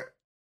there.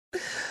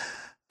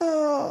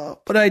 Oh,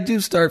 but I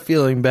do start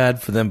feeling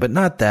bad for them, but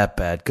not that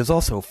bad, because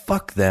also,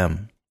 fuck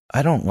them.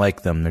 I don't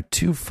like them. They're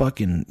too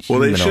fucking humanoid. Well,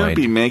 they shouldn't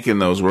be making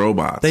those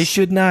robots. They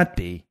should not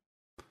be.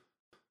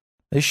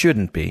 They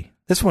shouldn't be.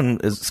 This one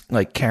is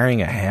like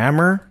carrying a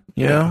hammer,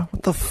 you know?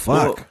 What the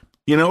fuck? Well,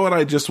 you know what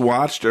I just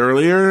watched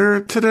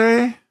earlier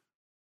today?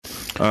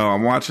 Oh,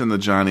 I'm watching the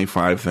Johnny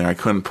 5 thing. I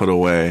couldn't put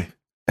away.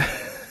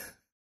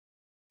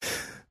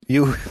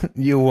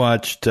 You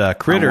watched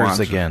Critters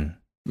again.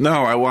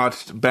 No, I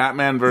watched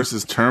Batman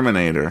versus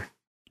Terminator.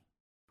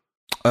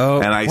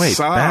 Oh, and I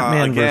saw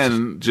Batman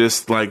again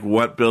just like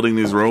what building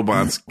these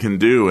robots can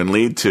do and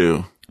lead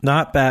to.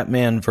 Not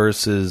Batman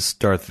versus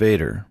Darth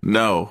Vader.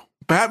 No.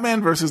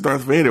 Batman versus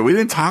Darth Vader. We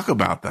didn't talk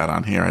about that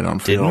on here, I don't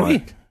feel Didn't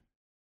like. we?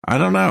 I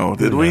don't know.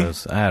 Did we?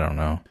 I don't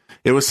know.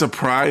 It was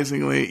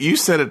surprisingly... You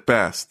said it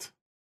best.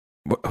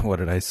 What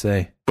did I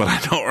say? But I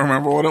don't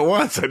remember what it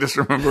was. I just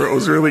remember it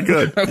was really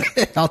good.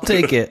 Okay, I'll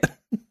take it.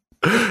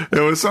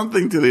 It was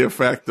something to the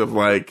effect of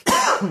like...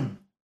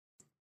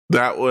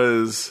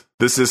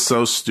 This is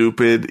so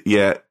stupid,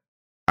 yet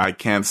I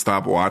can't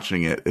stop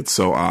watching it. It's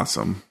so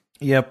awesome.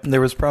 Yep,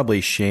 there was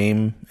probably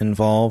shame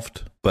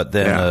involved, but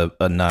then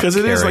a not because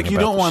it is caring like you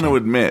about don't the want to shame.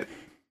 admit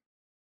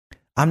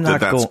I'm not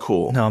that's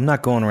cool. No, I'm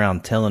not going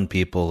around telling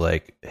people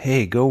like,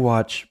 "Hey, go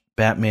watch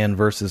Batman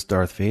versus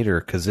Darth Vader,"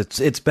 because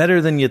it's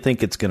better than you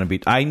think it's going to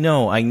be. I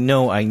know.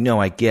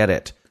 I get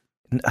it.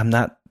 I'm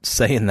not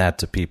saying that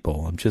to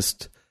people. I'm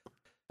just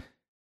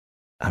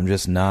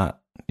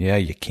not. Yeah,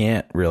 you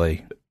can't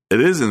really. It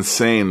is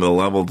insane the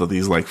level that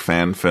these like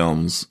fan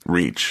films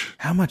reach.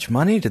 How much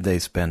money did they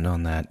spend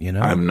on that? You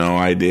know, I have no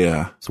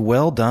idea. It's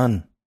well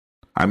done.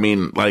 I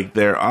mean, like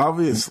they're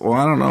obvious. Well,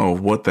 I don't know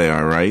what they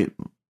are, right?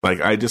 Like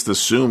I just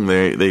assume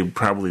they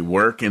probably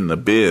work in the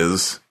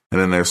biz,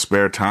 and in their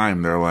spare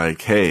time, they're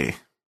like, "Hey,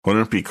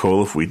 wouldn't it be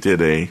cool if we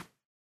did a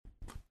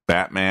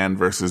Batman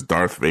versus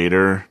Darth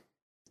Vader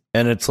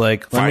And it's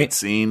like, fight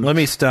scene. Let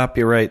me stop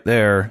you right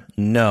there.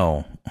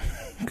 No.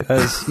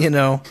 Because,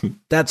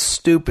 that's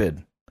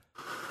stupid.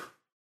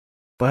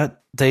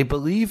 But they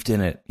believed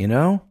in it,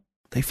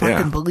 They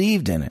fucking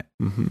believed in it.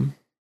 Mm-hmm.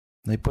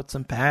 They put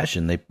some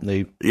passion. They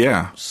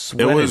It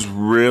sweated. was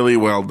really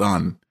well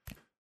done.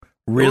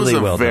 Really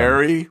well done.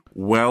 Very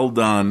well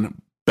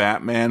done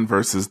Batman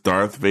versus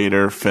Darth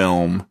Vader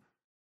film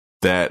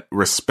that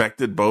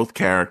respected both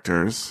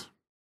characters.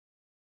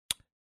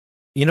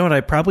 You know what?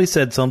 I probably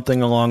said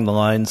something along the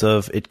lines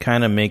of, it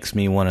kind of makes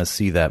me want to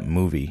see that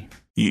movie.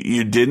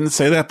 You didn't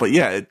say that, but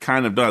yeah, it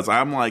kind of does.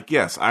 I'm like,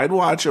 yes, I'd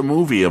watch a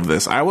movie of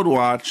this. I would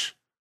watch.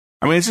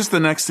 I mean, it's just the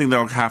next thing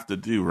they'll have to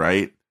do,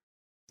 right?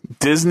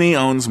 Disney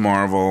owns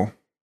Marvel.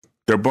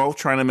 They're both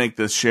trying to make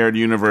this shared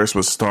universe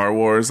with Star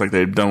Wars, like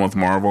they've done with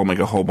Marvel, make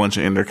a whole bunch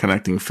of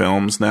interconnecting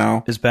films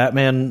now. Is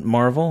Batman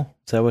Marvel?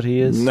 Is that what he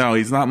is? No,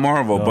 he's not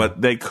Marvel,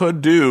 but they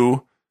could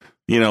do,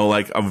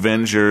 like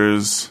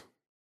Avengers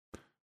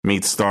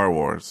meets Star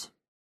Wars.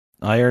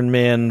 Iron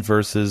Man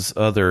versus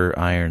other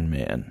Iron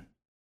Man.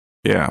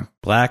 Yeah.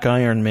 Black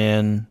Iron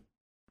Man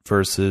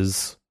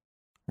versus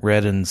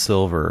red and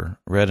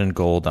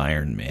gold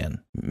Iron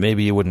Man.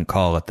 Maybe you wouldn't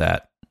call it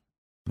that.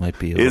 Might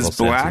be a little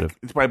sensitive.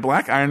 By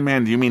Black Iron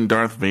Man, do you mean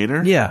Darth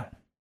Vader? Yeah.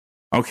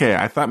 Okay,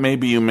 I thought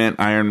maybe you meant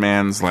Iron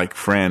Man's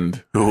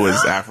friend who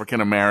is African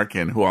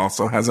American who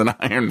also has an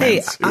Iron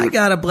Man suit. I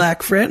got a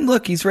black friend.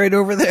 Look, he's right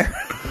over there.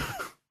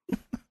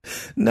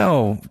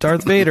 No,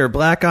 Darth Vader,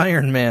 Black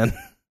Iron Man.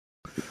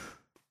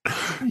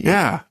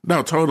 Yeah,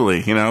 no,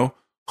 totally.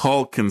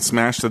 Hulk can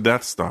smash the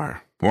Death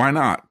Star. Why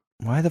not?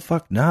 Why the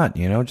fuck not?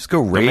 Just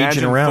go raging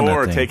Imagine around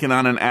Thor that thing. taking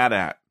on an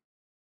AT-AT.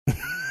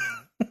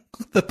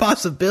 The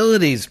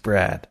possibilities,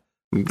 Brad.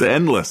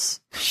 Endless.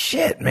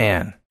 Shit,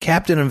 man.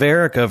 Captain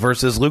America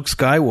versus Luke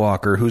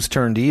Skywalker, who's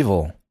turned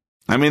evil.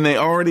 I mean, they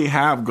already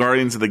have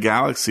Guardians of the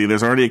Galaxy.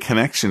 There's already a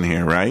connection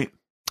here, right?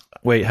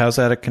 Wait, how's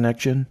that a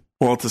connection?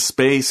 Well, to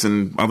space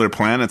and other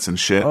planets and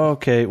shit.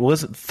 Okay, well,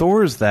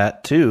 Thor's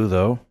that too,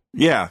 though.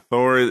 Yeah,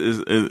 Thor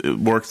it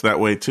works that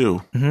way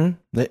too. Mm-hmm.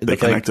 They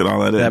connected all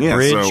that in. That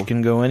bridge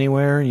can go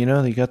anywhere.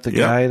 You got the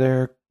guy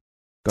there.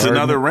 It's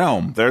another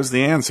realm. There's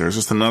the answer. It's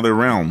just another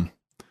realm.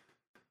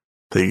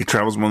 He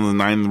travels one of the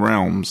 9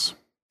 realms.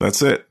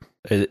 That's it.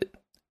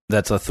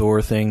 That's a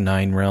Thor thing,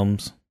 9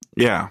 realms?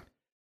 Yeah.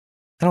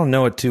 I don't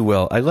know it too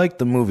well. I like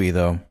the movie,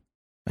 though.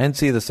 I didn't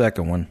see the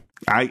second one.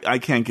 I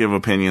can't give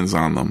opinions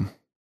on them.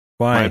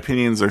 Why? My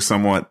opinions are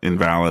somewhat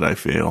invalid, I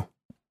feel.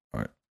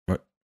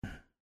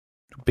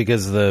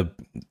 Because I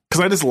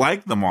just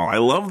like them all. I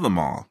love them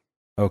all.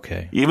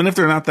 Okay. Even if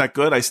they're not that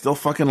good, I still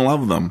fucking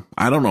love them.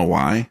 I don't know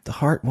why. The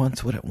heart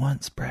wants what it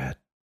wants, Brad.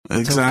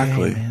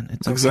 Exactly. Okay, man.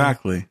 It's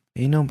exactly. Okay.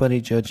 Ain't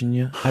nobody judging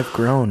you. I've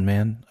grown,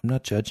 man. I'm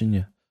not judging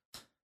you.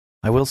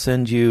 I will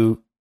send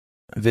you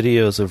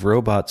videos of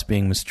robots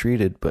being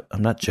mistreated, but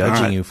I'm not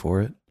judging you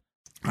for it.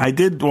 I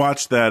did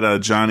watch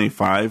that Johnny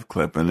 5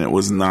 clip, and it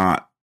was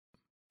not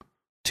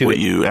what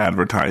you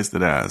advertised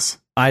it as.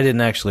 I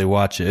didn't actually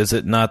watch it. Is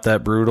it not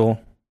that brutal?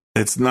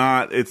 It's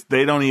not.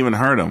 They don't even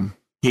hurt him.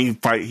 He's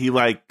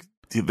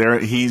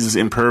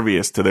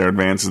impervious to their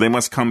advances. They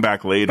must come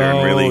back later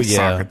and really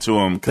sock it to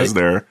him because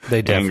they're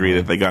angry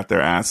that they got their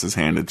asses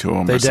handed to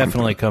them. They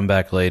definitely come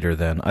back later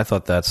then. I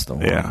thought that's the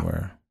one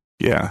where...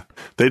 Yeah.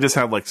 They just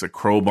have a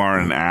crowbar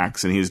and an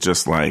axe, and he's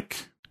just like,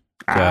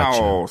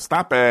 ow,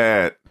 stop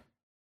it.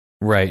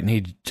 Right, and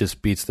he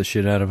just beats the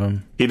shit out of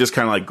him. He just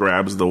kind of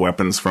grabs the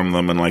weapons from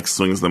them and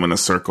swings them in a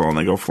circle, and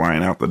they go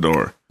flying out the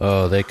door.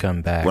 Oh, they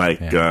come back.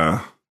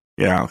 a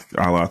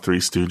la Three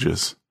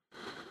Stooges.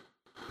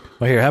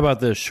 Well, here, how about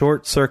this?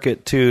 Short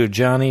Circuit 2,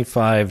 Johnny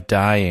 5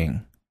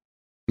 dying.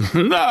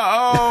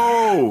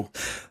 No!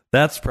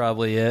 That's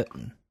probably it.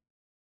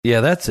 Yeah,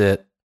 that's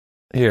it.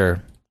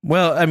 Here.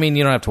 Well, I mean,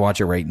 you don't have to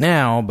watch it right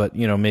now, but,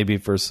 maybe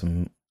for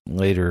some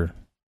later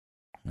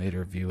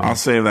viewing. I'll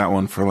save that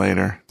one for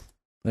later.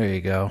 There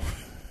you go.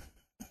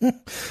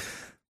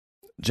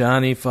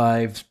 Johnny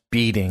 5's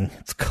beating,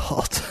 it's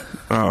called.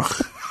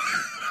 Ugh.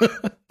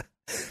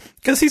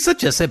 Because he's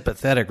such a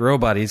sympathetic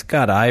robot. He's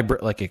got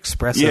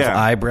expressive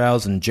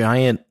eyebrows and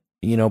giant,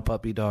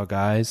 puppy dog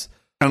eyes.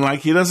 And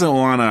he doesn't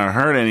want to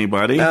hurt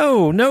anybody.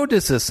 No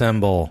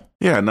disassemble.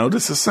 Yeah, no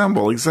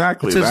disassemble.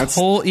 Exactly. It's his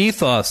whole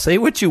ethos. Say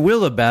what you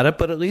will about it,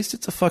 but at least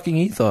it's a fucking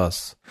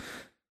ethos.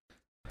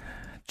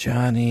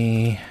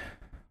 Johnny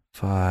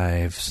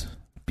 5's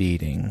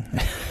beating.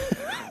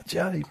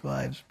 Johnny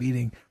 5's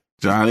beating.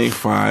 Johnny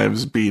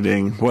 5's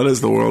beating. What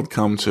has the world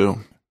come to?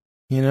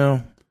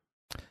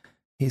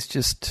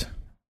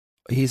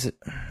 He's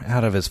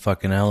out of his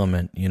fucking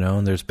element,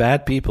 and there's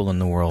bad people in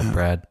the world,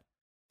 Brad.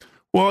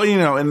 Well,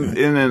 and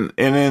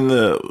in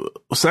the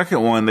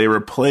second one, they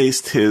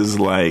replaced his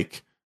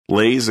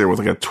laser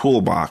with a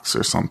toolbox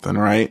or something,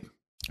 right?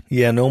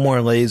 Yeah, no more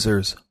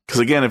lasers.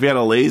 Because again, if you had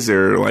a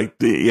laser,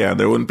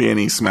 there wouldn't be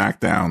any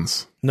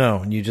smackdowns.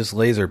 No, you just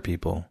laser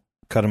people,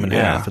 cut them in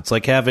half. It's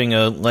like having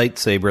a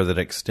lightsaber that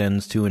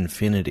extends to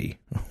infinity.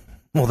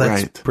 Well,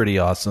 that's pretty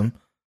awesome.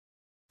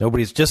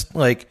 Nobody's just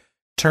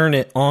turn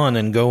it on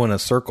and go in a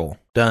circle.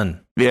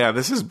 Done. Yeah,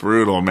 this is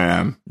brutal,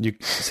 man. You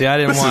see, I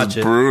didn't This watch is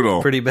it.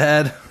 brutal. Pretty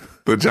bad.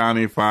 The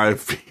Johnny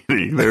Five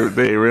beating.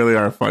 They really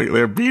are fighting.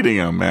 They're beating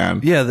him,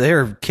 man. Yeah,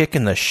 they're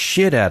kicking the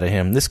shit out of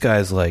him. This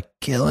guy's like,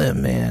 kill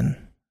him,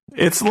 man.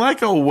 It's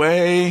like a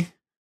way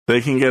they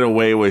can get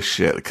away with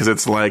shit. Because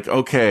it's like,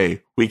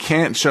 okay, we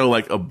can't show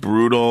like a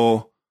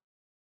brutal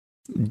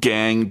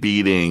gang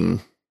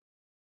beating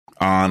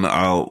on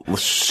a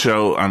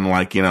show, on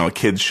like, you know, a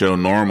kid's show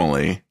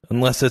normally.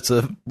 Unless it's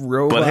a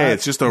robot. But hey,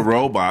 it's just a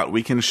robot.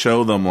 We can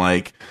show them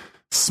like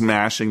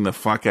smashing the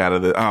fuck out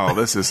of it. Oh,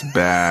 this is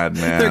bad,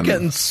 man. They're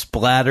getting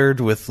splattered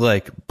with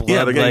like blood,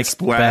 they're getting like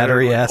splattered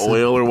battery with acid.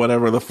 oil or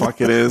whatever the fuck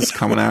it is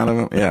coming out of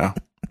them. Yeah.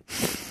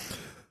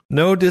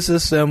 No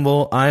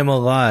disassemble, I'm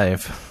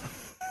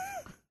alive.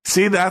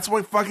 See, that's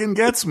what fucking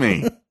gets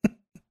me.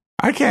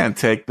 I can't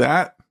take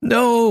that.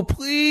 No,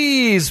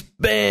 please,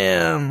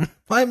 bam,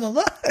 I'm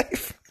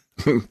alive.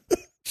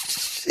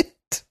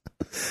 Shit.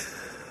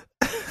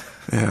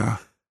 Yeah.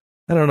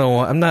 I don't know.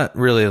 I'm not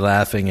really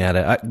laughing at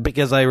it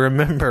because I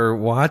remember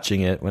watching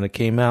it when it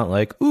came out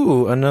like,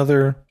 ooh,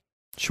 another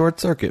Short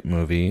Circuit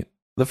movie.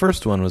 The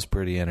first one was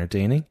pretty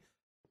entertaining.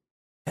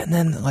 And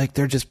then, like,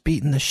 they're just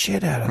beating the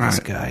shit out of this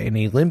guy, and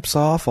he limps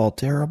off all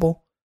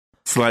terrible.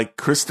 It's like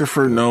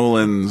Christopher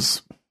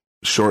Nolan's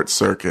Short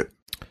Circuit.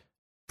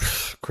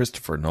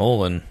 Christopher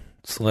Nolan.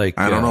 It's like...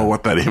 I don't know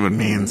what that even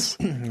means.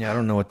 Yeah, I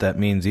don't know what that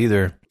means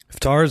either. If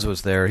Tars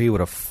was there, he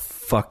would have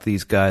fucked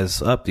these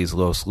guys up, these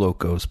Los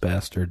Locos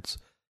bastards.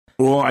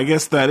 Well, I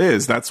guess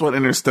that's what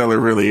Interstellar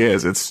really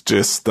is. It's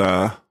just...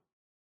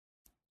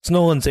 It's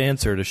Nolan's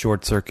answer to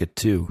Short Circuit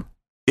 2.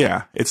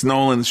 Yeah, it's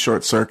Nolan's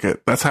Short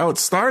Circuit. That's how it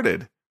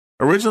started.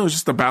 Originally, it was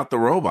just about the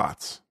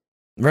robots.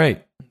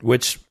 Right.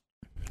 Which,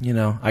 you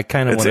know, I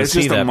kind of want to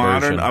see that It's just a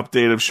modern version.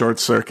 update of Short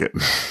Circuit.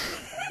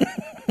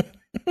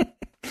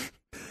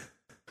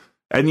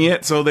 And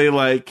yet, so they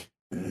like...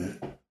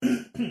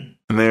 And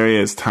there he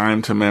is,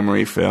 time to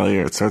memory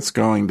failure. It starts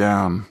going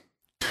down.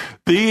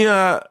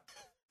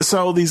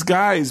 So these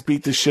guys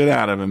beat the shit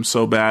out of him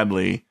so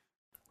badly.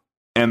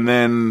 And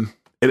then...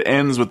 It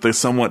ends with the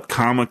somewhat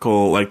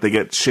comical, like they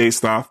get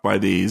chased off by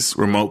these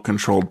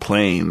remote-controlled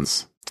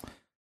planes.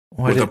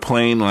 With a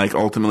plane, like,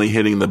 ultimately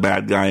hitting the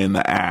bad guy in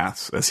the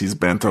ass as he's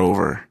bent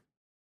over.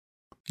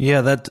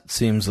 Yeah, that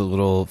seems a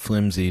little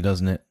flimsy,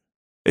 doesn't it?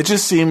 It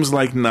just seems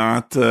like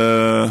not...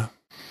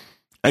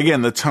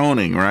 Again, the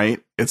toning, right?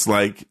 It's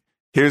like,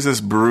 here's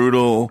this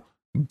brutal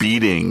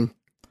beating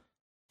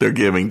they're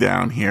giving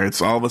down here.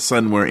 It's all of a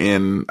sudden we're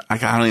in, I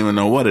don't even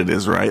know what it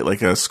is, right?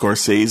 Like a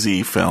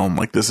Scorsese film.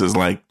 Like this is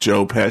like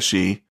Joe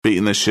Pesci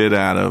beating the shit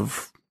out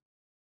of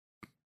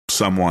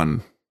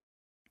someone.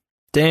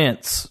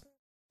 Dance.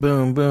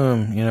 Boom,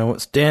 boom. You know,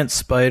 it's Dance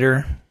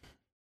Spider.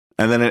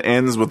 And then it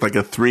ends with like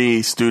a Three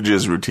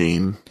Stooges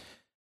routine.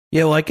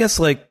 Yeah, well, I guess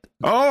like...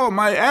 Oh,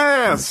 my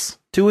ass!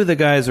 Two of the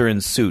guys are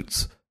in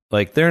suits.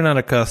 Like, they're not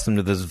accustomed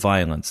to this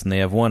violence, and they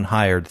have one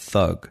hired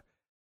thug.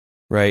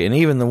 Right, and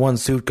even the one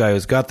suit guy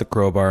who's got the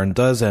crowbar and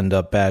does end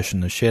up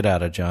bashing the shit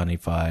out of Johnny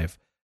Five.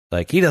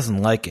 Like, he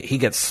doesn't like it. He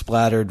gets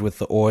splattered with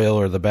the oil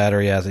or the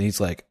battery acid, and he's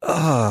like,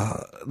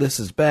 this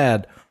is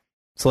bad.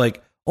 It's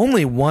like,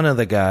 only one of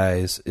the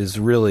guys is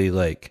really,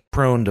 like,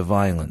 prone to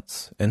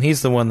violence. And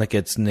he's the one that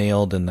gets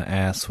nailed in the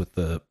ass with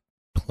the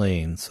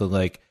plane. So,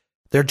 like,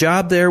 their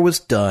job there was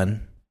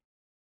done.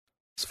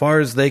 As far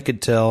as they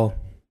could tell,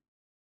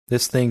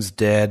 this thing's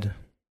dead,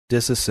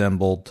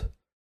 disassembled.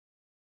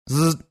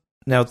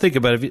 Now think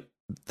about it.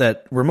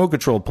 That remote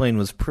control plane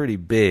was pretty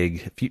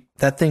big. If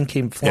that thing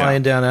came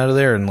flying down out of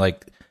there and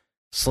like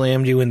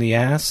slammed you in the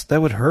ass,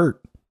 that would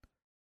hurt.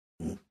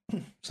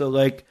 So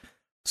like,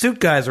 suit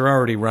guys are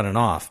already running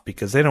off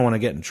because they don't want to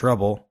get in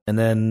trouble. And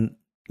then,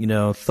 you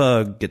know,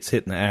 thug gets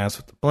hit in the ass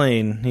with the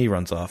plane. He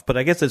runs off. But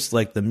I guess it's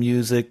like the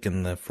music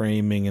and the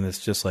framing, and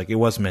it's just like it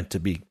was meant to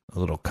be a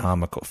little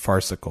comical,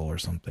 farcical or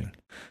something.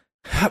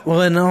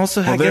 Well, and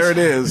also, I guess, there it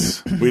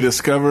is. We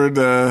discovered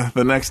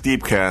the next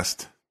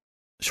Deepcast.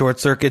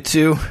 Short Circuit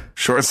 2?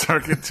 Short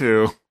Circuit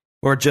 2.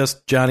 Or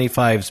just Johnny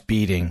Five's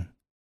beating?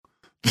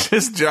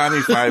 Just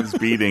Johnny Five's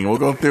beating. We'll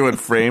go through it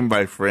frame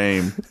by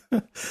frame.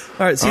 All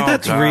right, see,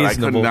 that's God,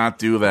 reasonable. I could not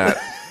do that.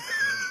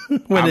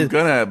 I'm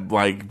gonna,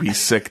 like, be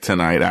sick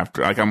tonight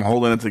after. Like, I'm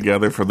holding it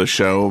together for the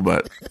show,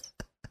 but...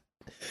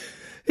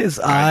 His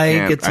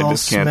eye gets all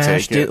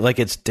smashed, it. like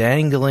it's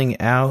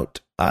dangling out.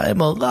 I'm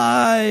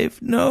alive.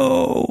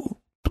 No,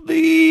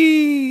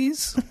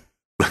 please.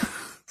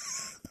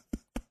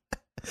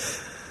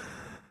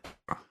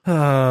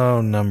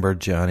 Oh, number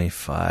Johnny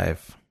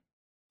Five.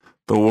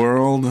 The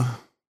world,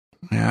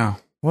 yeah.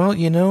 Well,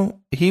 you know,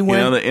 he went...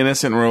 You know, the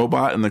innocent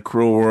robot in the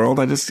cruel world?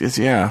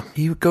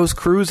 He goes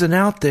cruising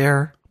out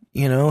there.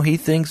 You know, he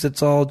thinks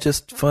it's all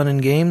just fun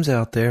and games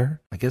out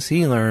there. I guess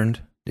he learned,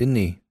 didn't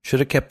he?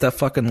 Should have kept that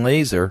fucking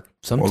laser.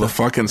 Well, the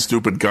fucking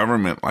stupid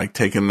government, like,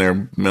 taking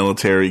their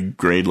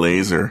military-grade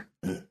laser.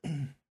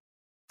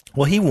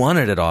 Well, he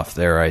wanted it off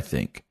there, I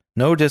think.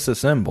 No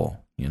disassemble,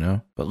 you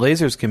know? But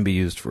lasers can be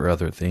used for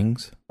other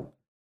things.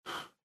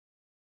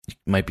 You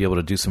might be able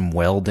to do some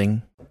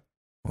welding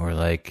or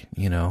like,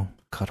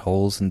 cut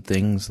holes in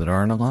things that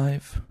aren't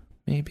alive,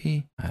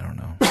 maybe. I don't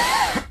know.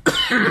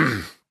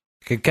 I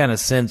could kind of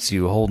sense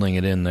you holding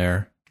it in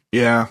there.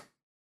 Yeah.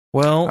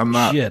 Well, I'm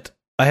not. Shit.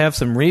 I have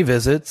some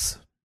revisits.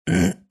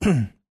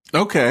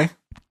 Okay.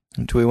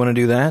 Do we want to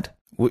do that?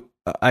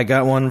 I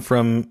got one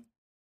from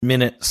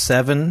minute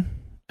 7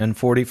 and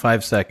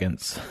 45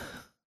 seconds.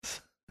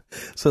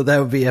 So that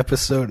would be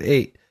episode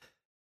 8.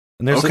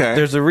 And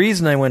there's a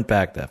reason I went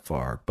back that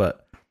far,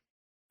 but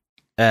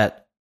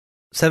at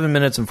 7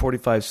 minutes and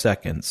 45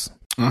 seconds,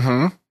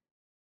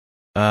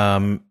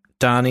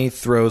 Donnie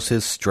throws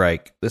his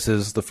strike. This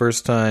is the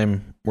first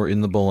time we're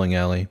in the bowling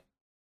alley.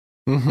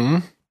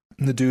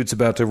 The dude's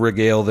about to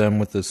regale them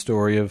with the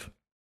story of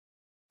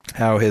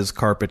how his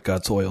carpet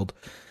got soiled.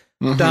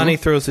 Donnie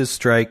throws his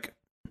strike,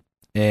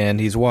 and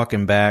he's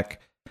walking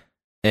back,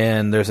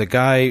 and there's a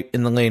guy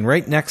in the lane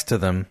right next to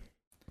them.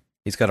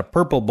 He's got a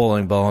purple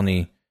bowling ball,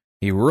 and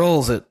he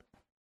rolls it.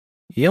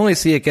 You only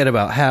see it get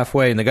about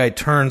halfway, and the guy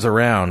turns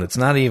around.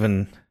 Hasn't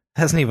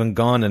even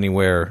gone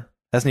anywhere.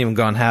 Hasn't even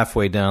gone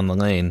halfway down the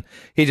lane.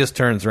 He just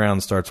turns around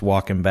and starts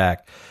walking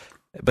back.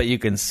 But you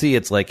can see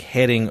it's like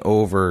heading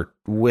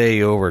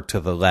way over to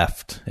the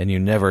left, and you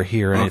never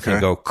hear anything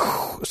go.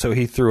 So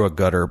he threw a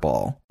gutter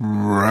ball.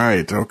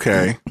 Right.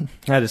 Okay.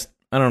 I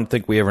don't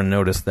think we ever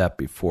noticed that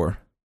before.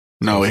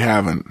 No, we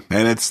haven't.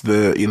 And it's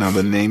the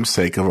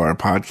namesake of our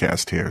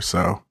podcast here.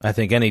 So I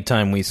think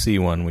anytime we see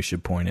one, we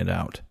should point it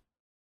out.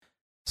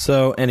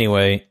 So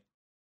anyway,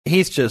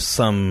 he's just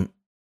some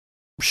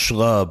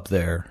schlub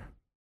there,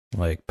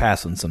 like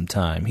passing some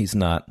time. He's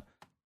not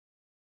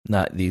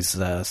these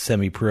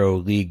semi-pro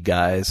league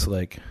guys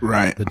like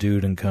the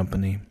dude and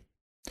company.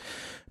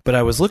 But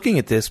I was looking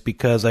at this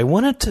because I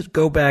wanted to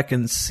go back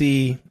and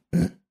see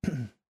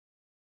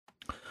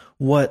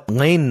what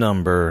lane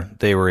number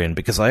they were in,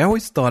 because I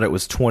always thought it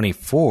was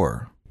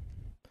 24.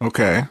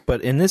 Okay.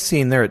 But in this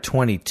scene, they're at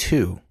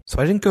 22.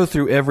 So I didn't go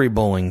through every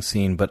bowling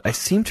scene, but I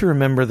seem to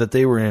remember that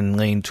they were in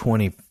lane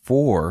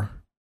 24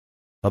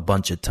 a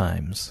bunch of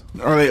times.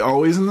 Are they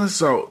always in this?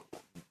 So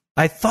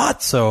I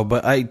thought so,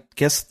 but I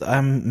guess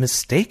I'm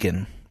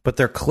mistaken. But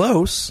they're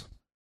close.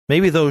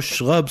 Maybe those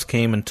schlubs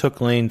came and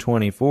took lane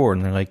 24,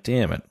 and they're like,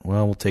 damn it,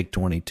 well, we'll take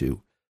 22.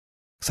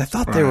 Because I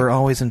thought they were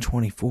always in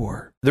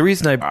 24. The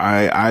reason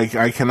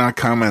I cannot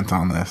comment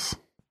on this.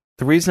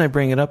 The reason I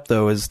bring it up,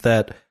 though, is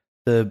that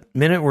the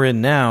minute we're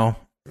in now,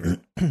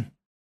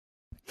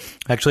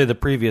 actually the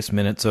previous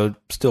minute, so it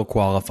still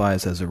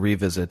qualifies as a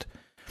revisit.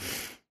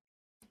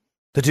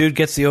 The dude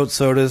gets the oat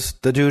sodas,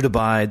 the dude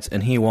abides,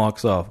 and he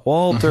walks off.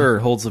 Walter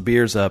holds the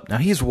beers up. Now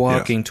he's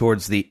walking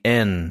towards the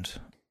end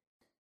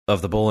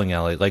of the bowling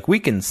alley. Like, we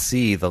can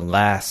see the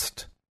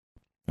last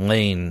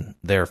lane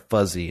there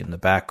fuzzy in the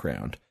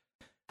background.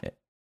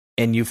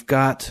 And you've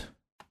got,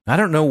 I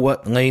don't know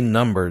what lane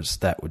numbers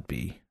that would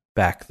be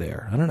back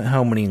there. I don't know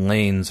how many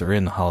lanes are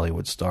in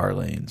Hollywood Star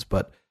lanes,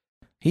 but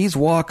he's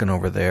walking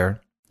over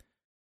there.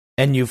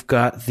 And you've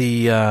got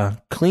the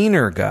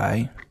cleaner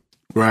guy.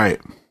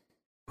 Right.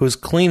 Who's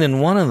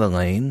cleaning one of the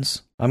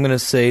lanes. I'm going to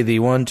say the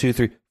 1, 2,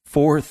 3,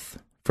 fourth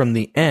from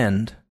the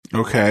end.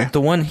 Okay.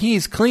 The one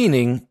he's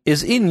cleaning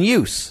is in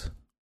use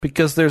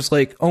because there's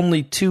like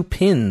only 2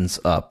 pins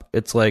up.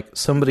 It's like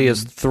somebody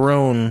has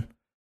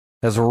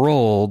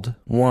rolled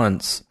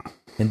once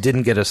and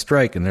didn't get a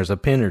strike, and there's a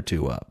pin or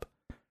 2 up.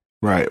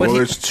 Right. But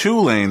there's 2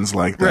 lanes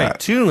like that. Right,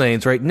 2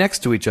 lanes right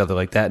next to each other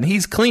like that, and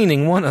he's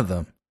cleaning one of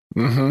them.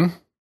 Mm-hmm.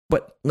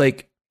 But,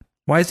 like,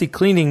 why is he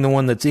cleaning the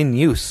one that's in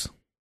use?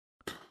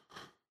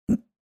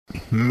 I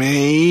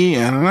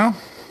don't know.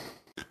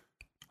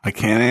 I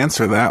can't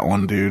answer that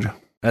one, dude.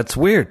 That's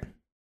weird.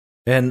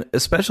 And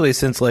especially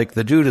since, like,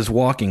 the dude is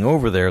walking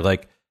over there,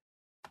 like,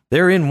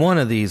 they're in one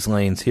of these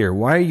lanes here.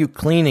 Why are you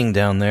cleaning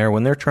down there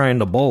when they're trying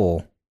to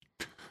bowl?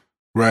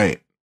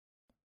 Right.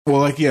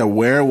 Well, like, yeah,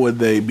 where would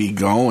they be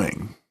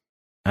going?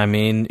 I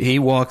mean, he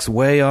walks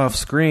way off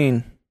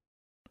screen.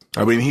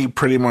 I mean, he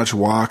pretty much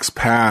walks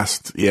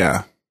past,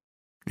 yeah.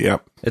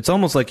 Yep. It's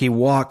almost like he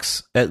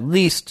walks at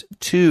least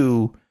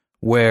to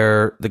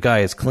where the guy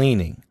is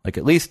cleaning, like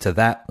at least to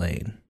that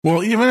lane.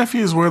 Well, even if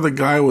he's where the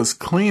guy was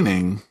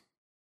cleaning,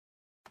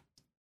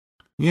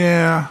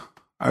 yeah,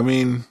 I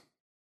mean,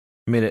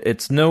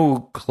 it's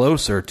no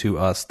closer to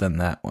us than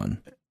that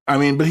one. I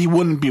mean, but he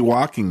wouldn't be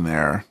walking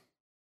there.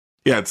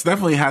 Yeah, it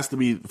definitely has to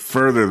be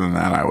further than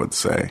that, I would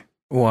say.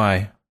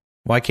 Why?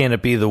 Why can't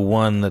it be the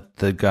one that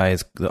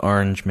the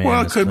orange man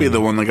Well, it could cleaning? be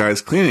the one the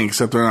guy's cleaning,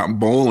 except they're not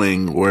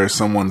bowling where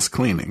someone's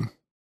cleaning.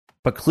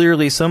 But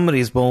clearly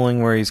somebody's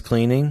bowling where he's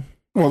cleaning.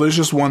 Well, there's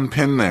just 1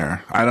 pin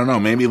there. I don't know.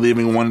 Maybe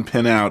leaving 1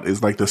 pin out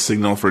is like the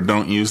signal for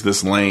don't use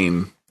this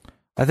lane.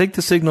 I think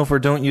the signal for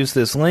don't use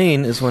this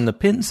lane is when the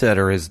pin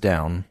setter is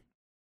down,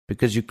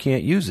 because you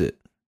can't use it.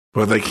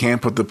 But they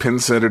can't put the pin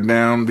setter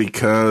down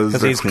because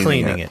they're he's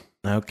cleaning it.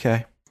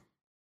 Okay.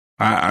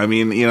 I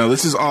mean,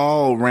 this is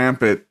all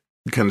rampant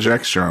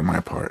conjecture on my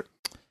part.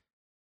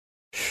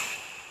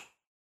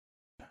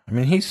 I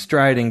mean, he's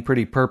striding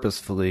pretty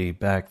purposefully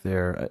back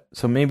there.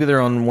 So maybe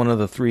they're on one of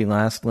the 3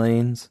 last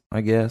lanes,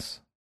 I guess.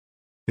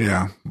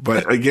 Yeah,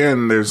 but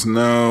again, there's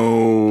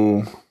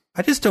no...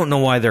 I just don't know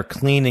why they're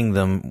cleaning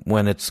them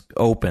when it's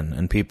open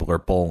and people are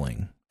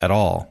bowling at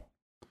all.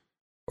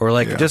 Or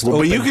like just well,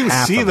 open but you can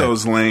half see of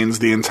those it. lanes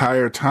the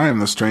entire time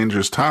the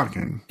stranger's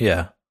talking.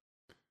 Yeah.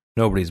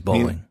 Nobody's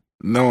bowling.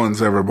 No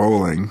one's ever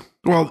bowling.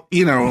 Well,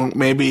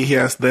 maybe they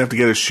have to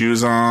get his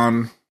shoes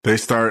on. They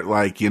start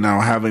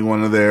having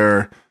one of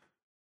their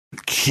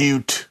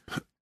cute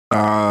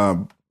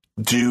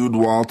dude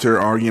Walter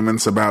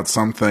arguments about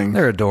something.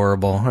 They're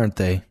adorable, aren't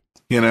they?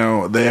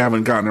 They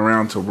haven't gotten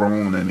around to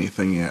rolling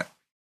anything yet.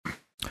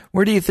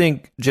 Where do you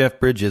think Jeff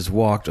Bridges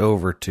walked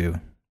over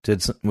to?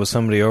 Was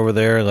somebody over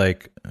there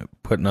like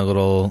putting a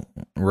little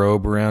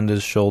robe around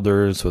his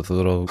shoulders with a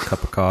little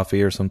cup of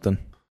coffee or something?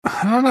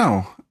 I don't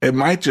know. It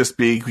might just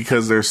be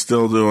because they're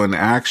still doing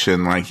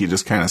action, like he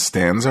just kind of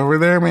stands over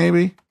there,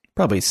 maybe?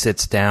 Probably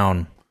sits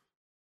down,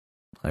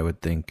 I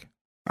would think.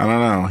 I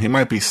don't know. He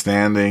might be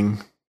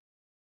standing.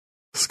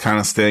 Just kind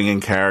of staying in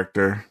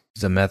character.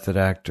 He's a method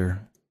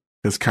actor.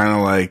 It's kind of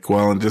like,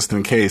 well, just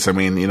in case. I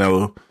mean,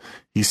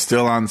 he's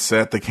still on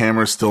set. The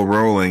camera's still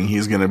rolling.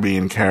 He's going to be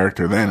in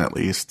character then, at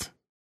least.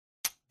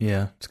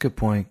 Yeah, it's a good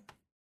point.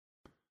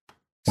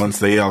 Once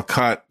they yell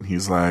cut,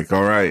 he's like,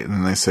 all right. And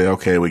then they say,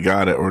 okay, we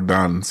got it. We're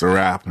done. It's a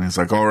wrap. And he's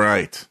like, all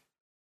right.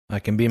 I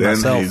can be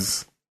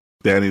myself.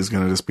 Then he's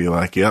going to just be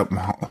like, yep.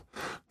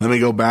 Let me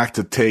just go back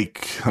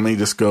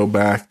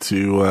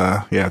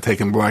to,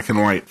 taking black and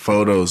white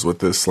photos with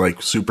this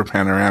like super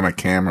panoramic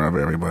camera of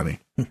everybody.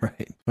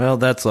 Right. Well,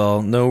 that's all.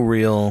 I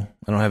don't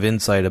have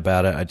insight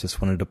about it. I just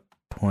wanted to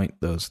point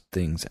those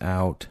things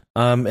out.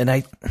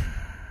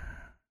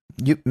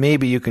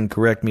 Maybe you can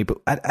correct me, but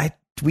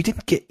we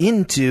didn't get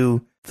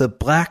into the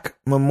black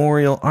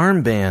memorial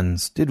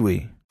armbands, did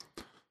we?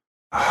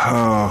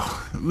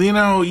 Oh,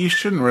 you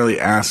shouldn't really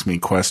ask me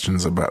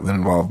questions that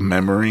involve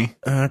memory.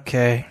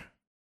 Okay.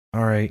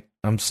 All right.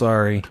 I'm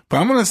sorry. But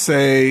I'm going to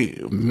say,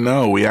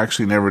 no, we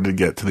actually never did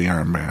get to the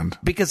armband.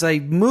 Because I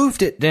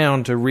moved it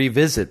down to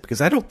revisit,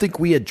 because I don't think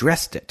we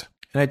addressed it.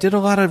 And I did a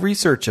lot of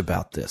research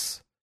about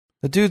this.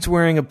 The dude's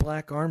wearing a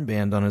black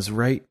armband on his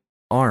right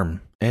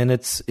arm, and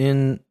it's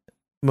in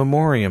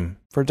memoriam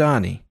for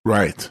Donnie.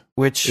 Right.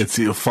 Which... It's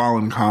a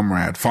fallen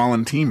comrade,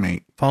 fallen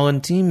teammate.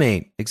 Fallen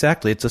teammate.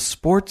 Exactly. It's a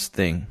sports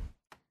thing.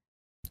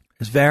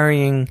 There's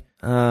varying,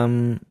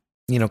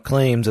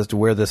 claims as to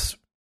where this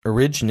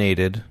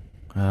originated.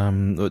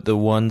 The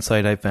one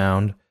site I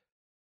found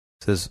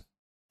says,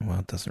 well,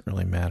 it doesn't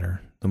really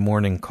matter. The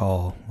Morning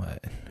Call,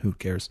 who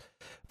cares?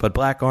 But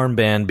black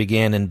armband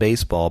began in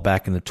baseball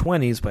back in the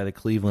 1920s by the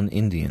Cleveland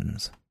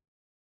Indians.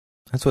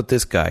 That's what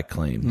this guy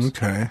claims.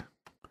 Okay.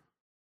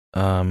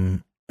 But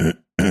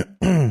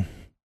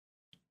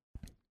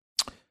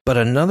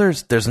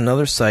there's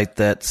another site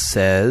that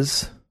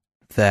says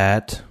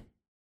that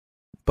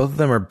both of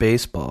them are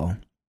baseball.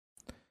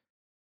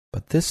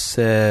 But this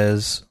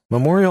says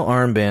memorial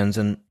armbands,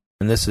 and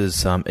this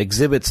is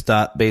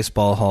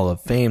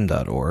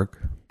exhibits.baseballhalloffame.org.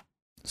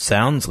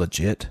 Sounds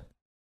legit.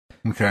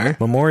 Okay.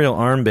 Memorial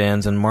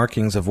armbands and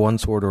markings of one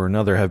sort or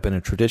another have been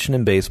a tradition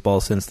in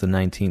baseball since the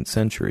 19th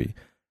century.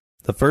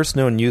 The first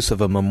known use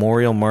of a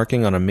memorial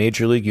marking on a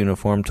major league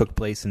uniform took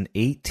place in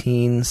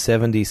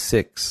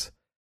 1876.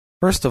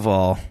 First of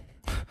all,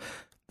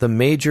 the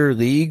major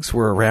leagues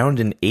were around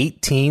in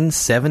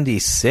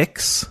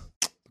 1876?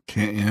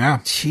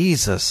 Yeah.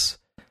 Jesus.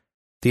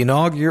 The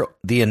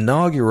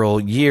inaugural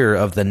year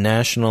of the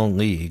National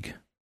League.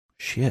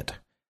 Shit.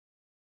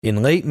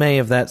 In late May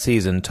of that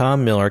season,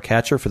 Tom Miller,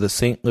 catcher for the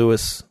St.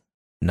 Louis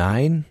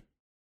Nine,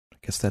 I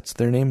guess that's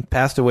their name,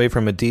 passed away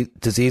from a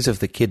disease of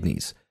the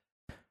kidneys.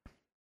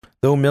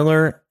 Though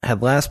Miller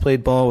had last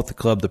played ball with the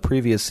club the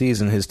previous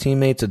season, his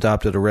teammates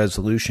adopted a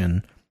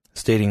resolution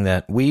stating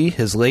that we,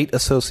 his late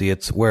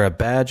associates, wear a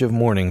badge of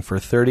mourning for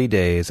 30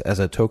 days as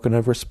a token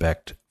of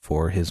respect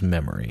for his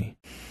memory.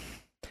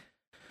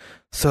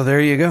 So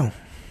there you go.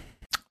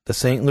 The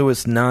St.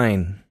 Louis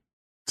Nine.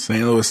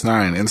 St. Louis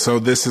Nine. And so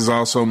this has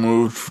also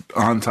moved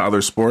on to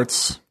other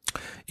sports?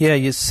 Yeah,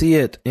 you see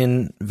it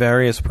in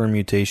various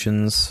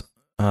permutations.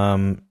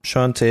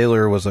 Sean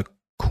Taylor was a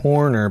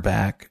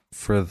cornerback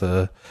for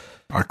the...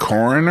 A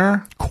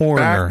coroner?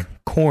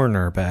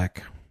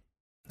 Cornerback.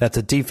 That's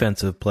a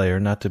defensive player,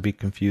 not to be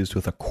confused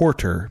with a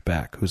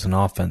quarterback, who's an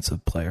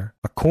offensive player.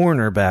 A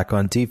cornerback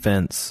on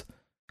defense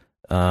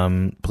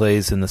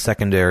plays in the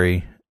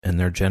secondary, and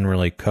they're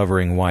generally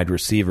covering wide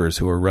receivers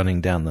who are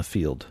running down the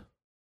field,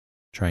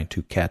 trying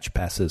to catch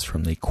passes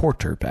from the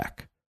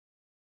quarterback.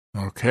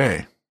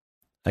 Okay.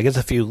 I guess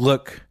if you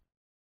look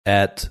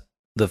at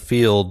the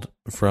field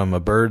from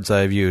a bird's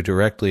eye view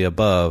directly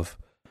above,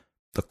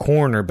 the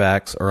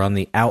cornerbacks are on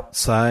the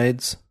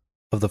outsides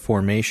of the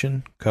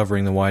formation,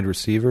 covering the wide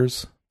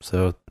receivers.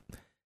 So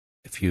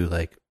if you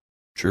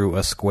drew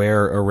a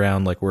square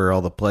around where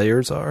all the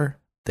players are,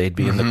 they'd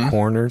be in the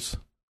corners.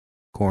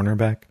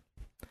 Cornerback.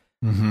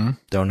 Mm-hmm.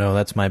 Don't know.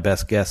 That's my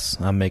best guess.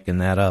 I'm making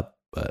that up,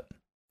 but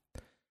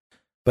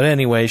But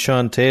anyway,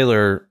 Sean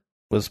Taylor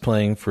was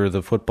playing for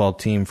the football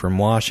team from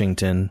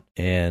Washington,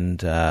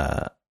 and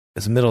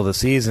it's the middle of the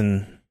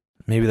season.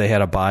 Maybe they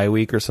had a bye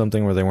week or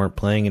something where they weren't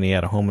playing, and he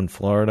had a home in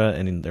Florida,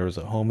 and there was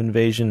a home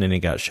invasion, and he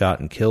got shot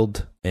and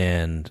killed.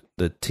 And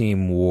the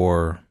team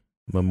wore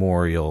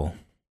memorial.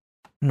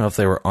 I don't know if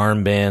they were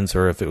armbands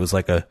or if it was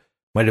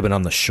might have been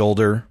on the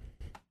shoulder,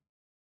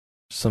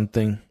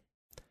 something.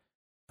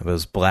 If it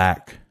was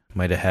black,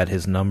 might have had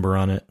his number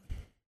on it,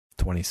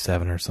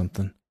 27 or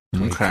something,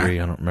 23. Okay.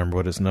 I don't remember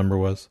what his number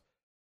was.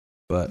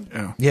 But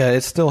yeah,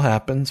 it still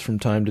happens from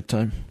time to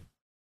time.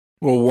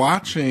 Well,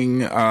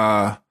 watching,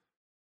 for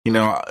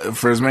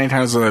as many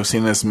times as I've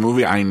seen this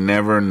movie, I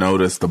never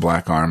noticed the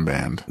black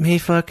armband. Me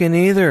fucking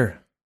either.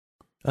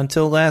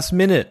 Until last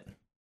minute.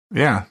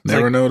 Yeah,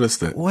 never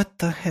noticed it. What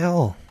the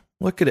hell?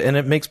 Look at it, and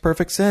it makes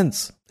perfect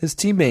sense. His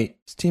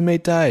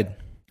teammate died.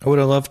 I would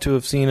have loved to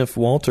have seen if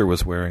Walter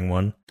was wearing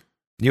one.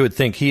 You would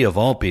think he, of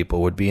all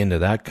people, would be into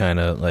that kind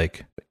of,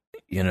 what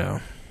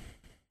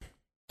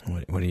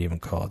do you even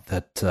call it?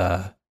 That,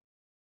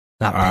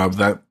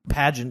 that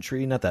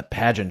pageantry, not that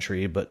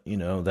pageantry, but,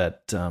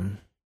 that,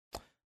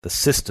 the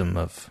system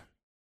of,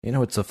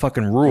 it's a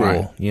fucking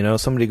rule. Right.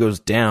 Somebody goes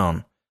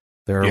down.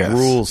 There are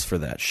rules for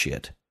that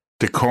shit.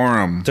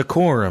 Decorum,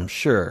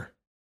 sure.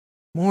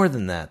 More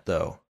than that,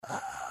 though.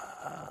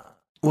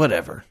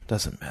 Whatever.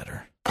 Doesn't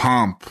matter.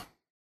 Pomp.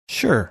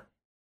 Sure.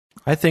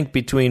 I think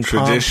between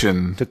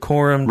tradition, pomp,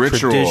 decorum,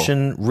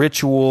 tradition,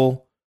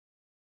 ritual,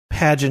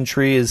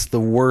 pageantry is the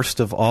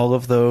worst of all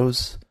of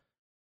those.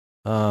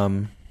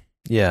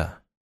 Yeah.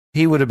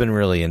 He would have been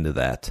really into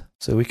that.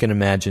 So we can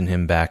imagine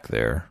him back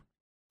there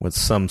with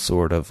some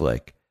sort of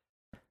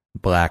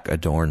black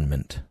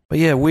adornment. But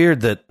yeah,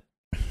 weird that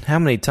how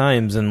many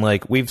times and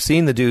we've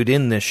seen the dude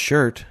in this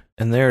shirt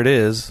and there it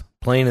is,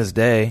 plain as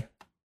day.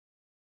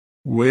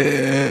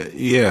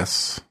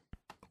 Yes.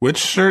 Which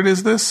shirt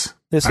is this?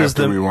 This is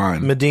the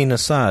Medina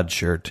Saad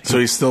shirt. So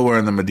he's still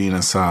wearing the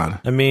Medina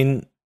Saad. I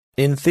mean,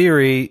 in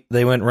theory,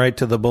 they went right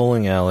to the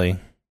bowling alley.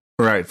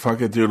 Right.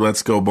 Fuck it, dude.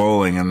 Let's go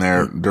bowling. And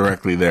they're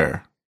directly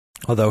there.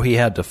 Although he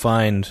had to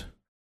find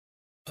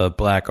a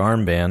black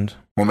armband.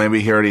 Well,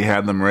 maybe he already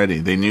had them ready.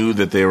 They knew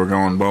that they were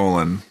going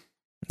bowling.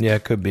 Yeah,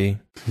 it could be.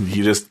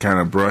 He just kind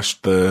of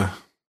brushed the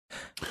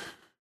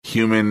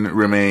human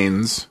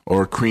remains,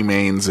 or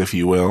cremains, if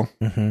you will,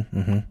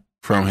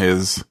 from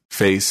his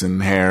face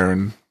and hair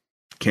and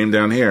came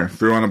down here,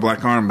 threw on a black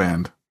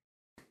armband.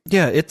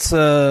 Yeah, it's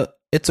a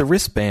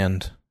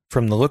wristband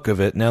from the look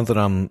of it, now that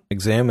I'm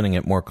examining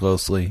it more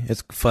closely.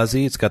 It's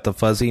fuzzy, it's got the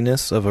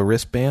fuzziness of a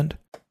wristband,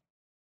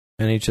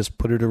 and he just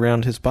put it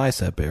around his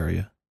bicep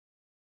area.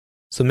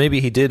 So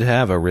maybe he did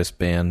have a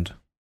wristband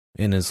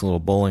in his little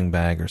bowling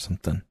bag or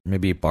something.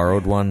 Maybe he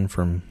borrowed one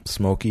from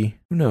Smokey.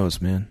 Who knows,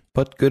 man?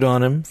 But good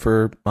on him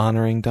for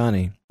honoring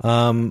Donnie.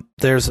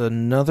 There's a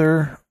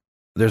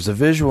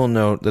visual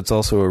note that's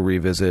also a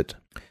revisit.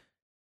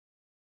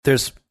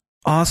 There's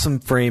awesome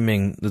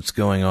framing that's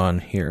going on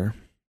here.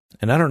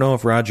 And I don't know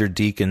if Roger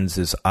Deakins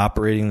is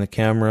operating the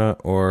camera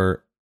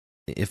or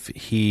if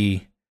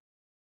he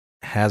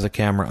has a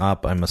camera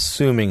op. I'm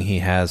assuming he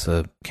has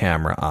a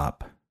camera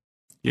op.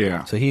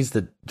 Yeah. So he's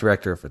the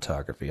director of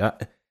photography.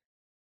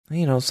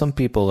 Some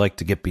people like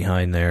to get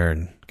behind there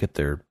and get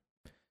their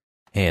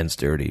hands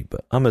dirty,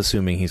 but I'm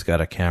assuming he's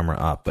got a camera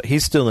op. But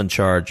he's still in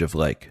charge of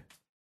at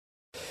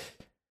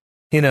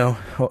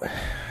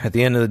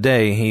the end of the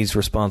day, he's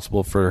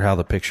responsible for how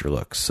the picture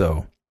looks.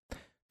 So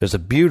there's a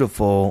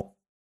beautiful,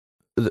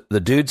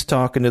 the dude's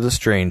talking to the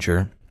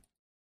stranger,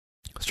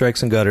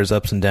 strikes and gutters,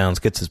 ups and downs,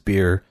 gets his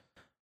beer,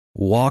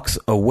 walks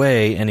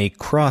away, and he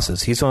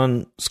crosses. He's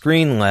on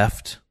screen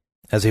left.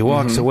 As he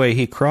walks away,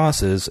 he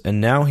crosses,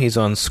 and now he's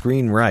on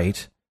screen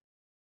right.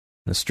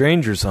 The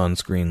stranger's on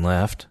screen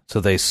left.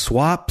 So they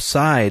swap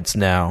sides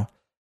now.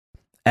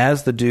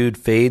 As the dude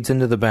fades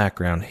into the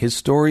background, his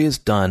story is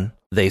done.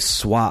 They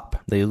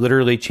swap. They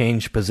literally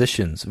change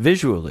positions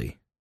visually,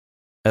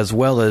 as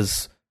well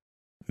as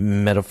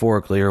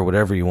metaphorically or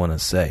whatever you want to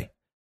say.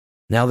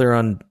 Now they're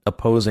on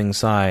opposing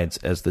sides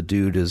as the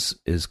dude is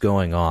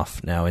going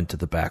off now into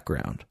the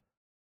background.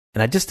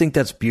 And I just think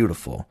that's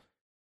beautiful.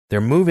 They're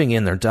moving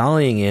in, they're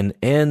dollying in,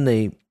 and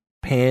they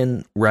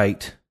pan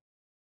right,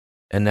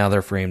 and now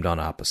they're framed on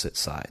opposite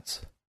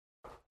sides.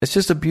 It's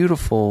just a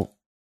beautiful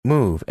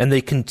move. And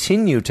they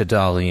continue to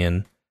dolly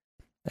in.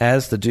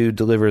 As the dude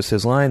delivers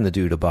his line, the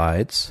dude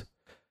abides.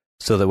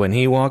 So that when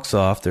he walks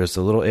off, there's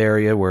a little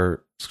area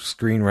where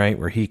screen right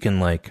where he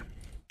can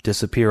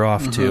disappear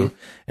off to.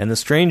 And the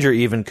stranger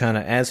even kind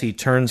of, as he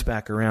turns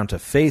back around to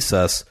face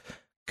us,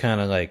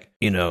 kind of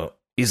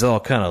he's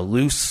all kind of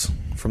loose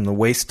from the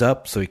waist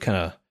up. So he kind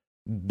of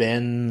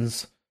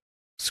bends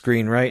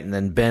screen right and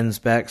then bends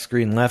back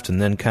screen left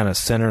and then kind of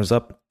centers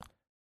up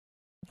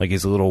like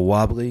he's a little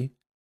wobbly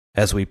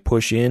as we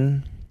push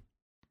in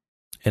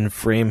and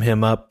frame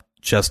him up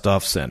just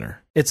off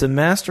center. It's a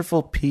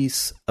masterful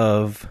piece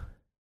of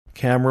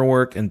camera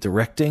work and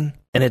directing,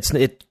 and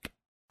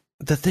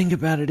the thing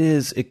about it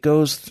is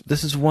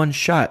this is one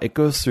shot. It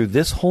goes through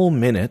this whole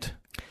minute.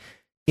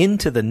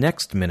 into the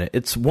next minute.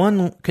 It's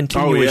one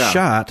continuous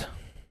shot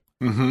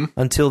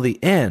until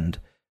the end.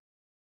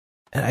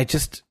 And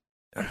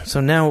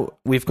so now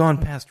we've gone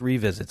past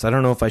revisits. I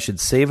don't know if I should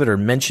save it or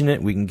mention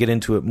it. We can get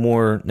into it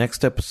more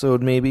next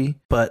episode maybe.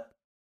 But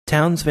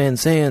Townes Van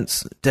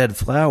Zant's Dead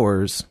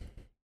Flowers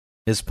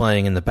is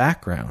playing in the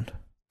background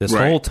this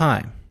whole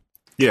time.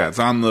 Yeah, it's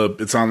on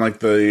like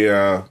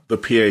the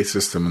PA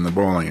system in the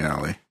bowling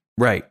alley.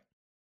 Right.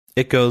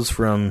 It goes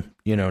from,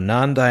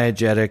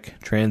 non-diegetic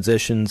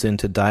transitions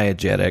into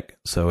diegetic,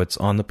 so it's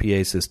on the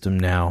PA system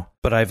now.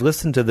 But I've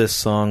listened to this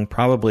song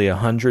probably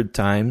 100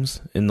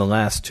 times in the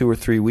last 2 or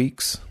 3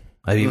 weeks.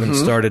 I've even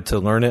started to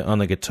learn it on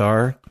the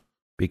guitar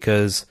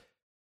because,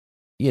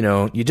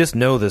 you just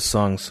know this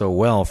song so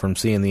well from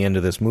seeing the end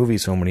of this movie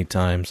so many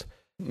times.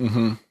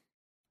 Mm-hmm.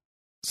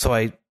 So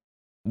I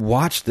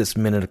watched this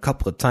minute a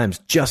couple of times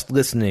just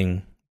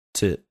listening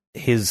to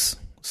his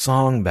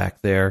song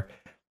back there,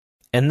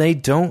 and they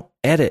don't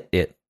edit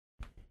it.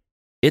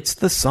 It's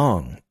the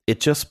song. It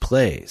just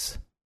plays.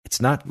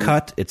 It's not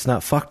cut. It's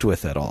not fucked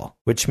with at all,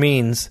 which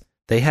means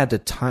they had to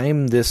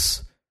time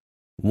this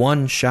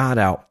one shot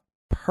out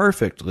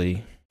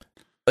perfectly.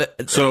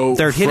 So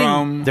they're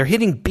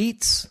hitting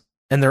beats,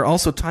 and they're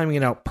also timing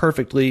it out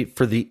perfectly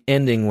for the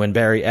ending when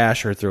Barry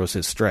Asher throws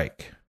his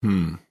strike.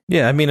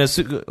 Yeah, I mean,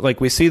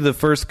 like we see the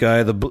first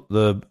guy,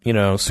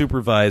 the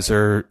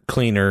supervisor,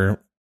 cleaner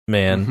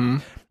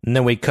man, and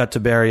then we cut to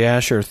Barry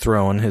Asher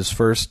throwing his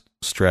first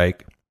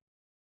strike.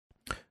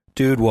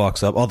 Dude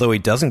walks up, although he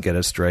doesn't get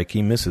a strike,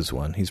 he misses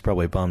one. He's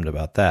probably bummed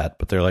about that,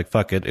 but they're like,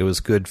 fuck it, it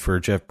was good for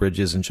Jeff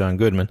Bridges and John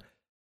Goodman.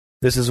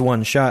 This is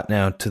one shot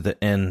now to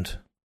the end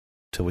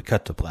till we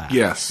cut to black.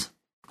 Yes,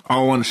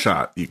 all one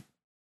shot.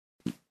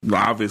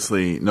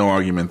 Obviously, no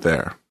argument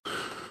there.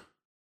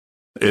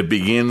 It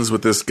begins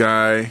with this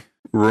guy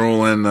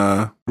rolling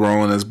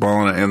his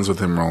ball, and it ends with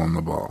him rolling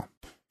the ball.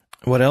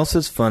 What else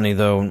is funny,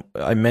 though,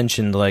 I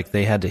mentioned like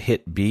they had to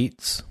hit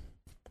beats.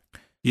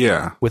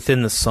 Yeah.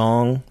 Within the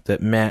song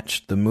that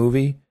matched the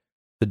movie.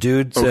 The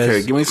dude says...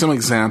 Okay, give me some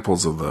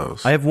examples of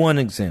those. I have one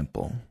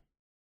example.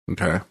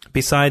 Okay.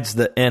 Besides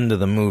the end of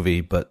the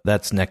movie, but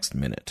that's next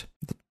minute.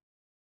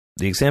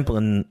 The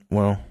example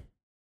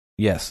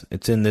yes,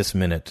 it's in this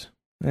minute.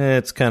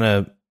 It's kind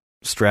of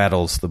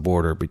straddles the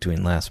border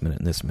between last minute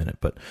and this minute,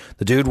 but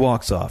the dude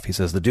walks off. He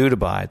says the dude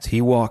abides.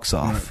 He walks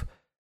off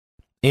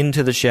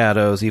into the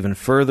shadows, even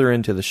further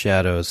into the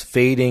shadows,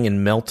 fading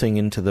and melting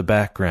into the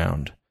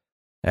background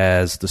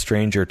as the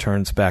stranger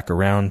turns back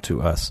around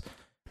to us.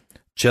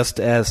 Just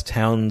as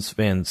Townes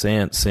Van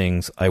Zant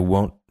sings, "I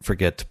won't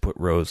forget to put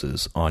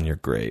roses on your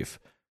grave."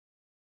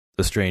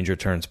 The stranger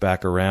turns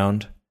back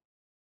around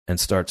and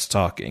starts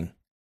talking.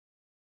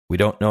 We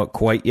don't know it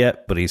quite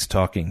yet, but he's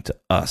talking to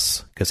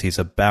us because he's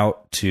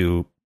about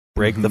to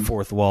break the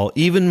fourth wall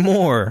even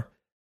more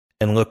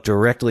and look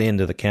directly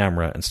into the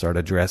camera and start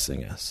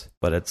addressing us.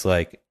 But it's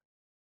like,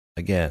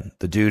 again,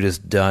 the dude is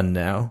done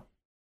now.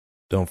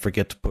 Don't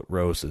forget to put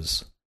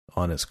roses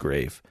on his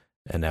grave.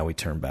 And now we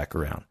turn back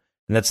around.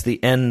 And that's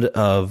the end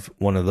of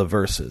one of the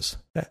verses.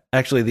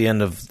 Actually, the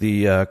end of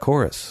the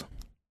chorus.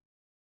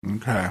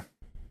 Okay.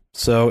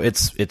 So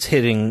it's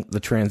hitting the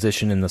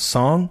transition in the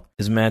song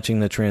is matching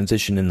the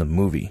transition in the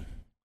movie.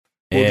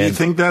 Well, do you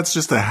think that's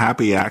just a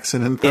happy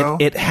accident, though?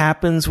 It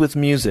happens with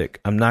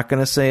music. I'm not going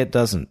to say it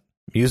doesn't.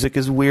 Music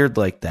is weird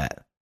like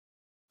that.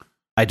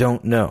 I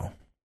don't know.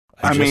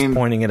 I'm just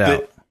pointing it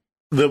out.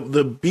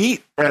 The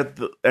beat at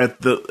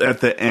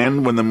the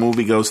end when the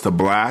movie goes to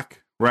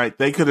black, right?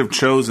 They could have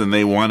chosen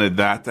they wanted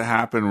that to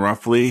happen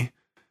roughly,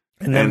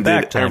 and then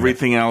did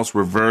everything else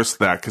reverse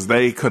that, because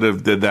they could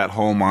have did that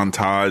whole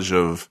montage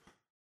of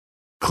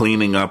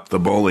cleaning up the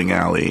bowling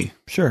alley.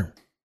 Sure,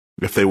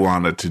 if they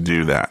wanted to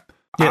do that.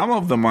 Yeah. I'm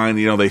of the mind,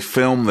 they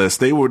filmed this.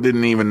 They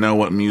didn't even know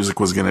what music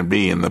was going to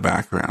be in the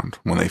background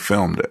when they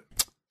filmed it.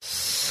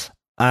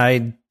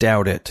 I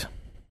doubt it.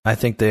 I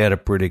think they had a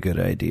pretty good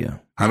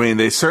idea. I mean,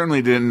 they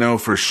certainly didn't know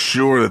for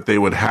sure that they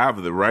would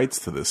have the rights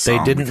to this song.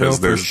 They didn't know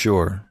for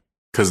sure.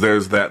 Because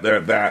there's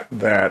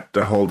that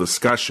whole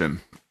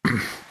discussion,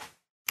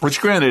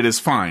 which granted is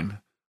fine.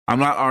 I'm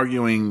not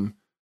arguing.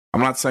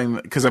 I'm not saying,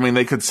 because I mean,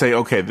 they could say,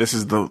 okay, this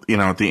is the,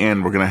 at the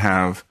end, we're going to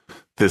have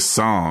this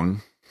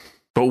song.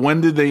 But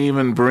when did they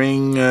even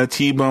bring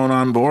T-Bone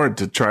on board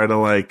to try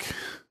to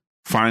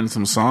find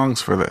some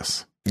songs for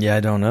this? Yeah, I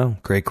don't know.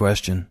 Great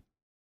question.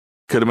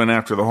 Could have been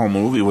after the whole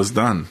movie was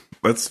done.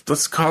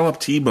 Let's call up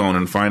T-Bone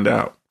and find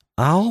out.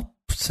 I'll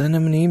send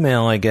him an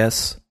email, I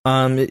guess.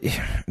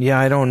 Yeah,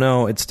 I don't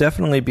know. It's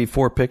definitely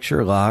before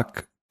Picture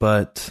Lock,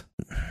 but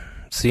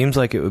seems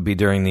like it would be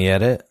during the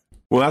edit.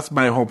 Well, that's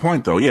my whole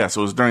point, though. Yes,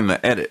 it was during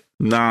the edit,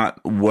 not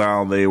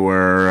while they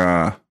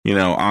were,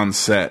 on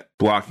set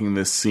blocking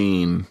this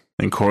scene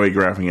and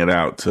choreographing it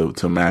out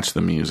to match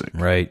the music.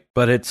 Right,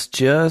 but it's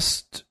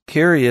just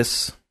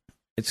curious.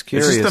 It's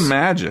curious. It's just the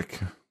magic.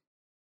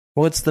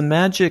 Well, it's the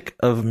magic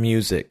of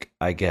music,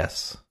 I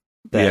guess.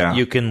 That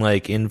you can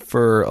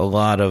infer a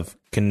lot of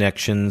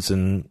connections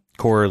and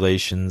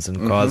correlations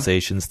and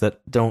causations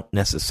that don't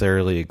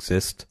necessarily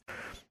exist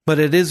But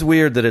it is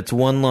weird that it's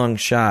one long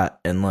shot,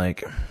 and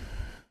like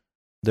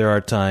there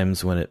are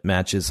times when it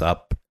matches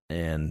up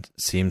and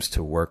seems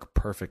to work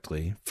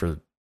perfectly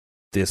for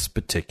this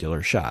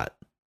particular shot,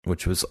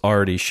 which was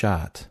already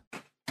shot.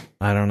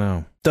 I don't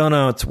know.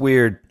 It's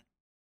weird.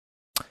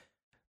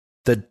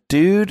 The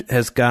dude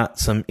has got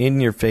some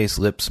in-your-face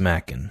lip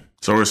smacking.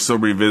 So we're still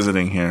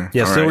revisiting here.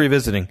 Yeah, All still right.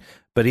 revisiting.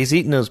 But he's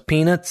eating those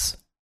peanuts.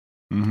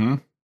 Mm-hmm.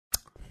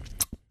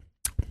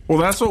 Well,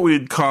 that's what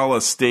we'd call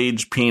a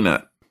stage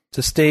peanut. It's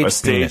a stage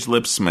stage peanut.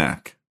 lip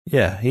smack.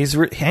 Yeah, he's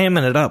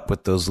hamming it up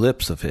with those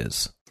lips of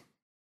his.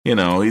 You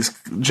know,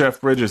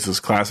 Jeff Bridges is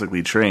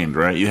classically trained,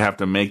 right? You have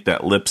to make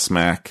that lip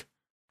smack.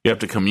 You have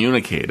to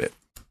communicate it.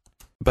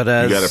 But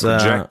as You got to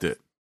project it.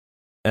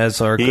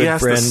 As our He good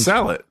has friend, to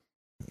sell it.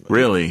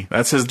 Really,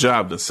 that's his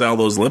job, to sell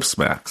those lip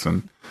smacks.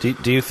 And do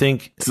you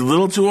think it's a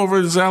little too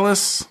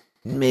overzealous?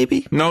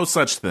 maybe? No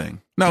such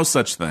thing. No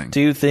such thing.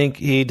 Do you think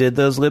he did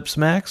those lip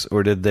smacks,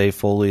 or did they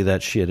Foley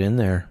that shit in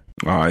there?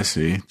 Oh, I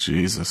see.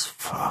 Jesus,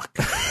 fuck.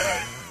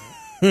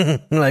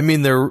 I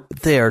mean,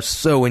 they are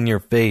so in your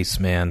face,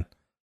 man.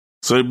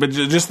 So, but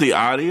just the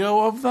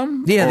audio of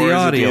them? Yeah, the or is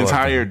audio it of the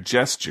entire them.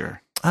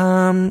 gesture.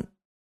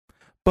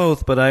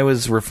 Both, but I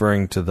was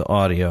referring to the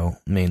audio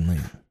mainly.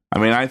 I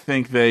mean, I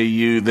think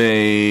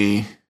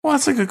they. Well,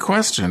 that's a good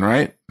question,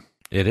 right?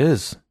 It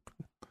is.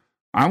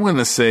 I'm going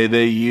to say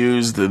they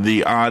used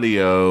the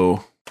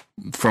audio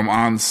from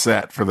on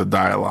set for the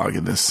dialogue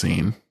in this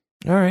scene.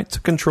 All right, it's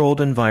a controlled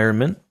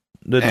environment.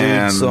 The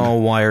dude's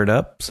all wired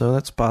up, so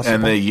that's possible.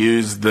 And they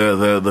used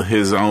the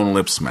his own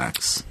lip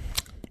smacks.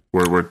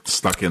 We're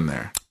stuck in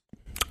there.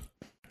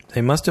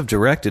 They must have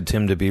directed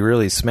him to be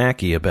really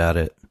smacky about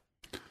it.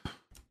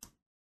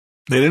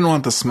 They didn't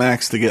want the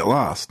smacks to get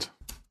lost.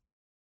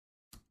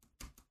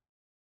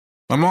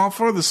 I'm all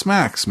for the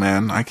smacks,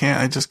 man.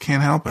 I just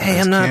can't help it. Hey,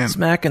 I'm not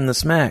smacking the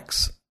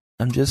smacks.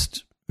 I'm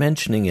just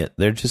mentioning it.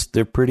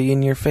 They're pretty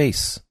in your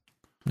face.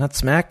 I'm not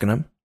smacking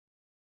them.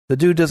 The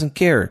dude doesn't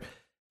care.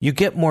 You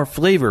get more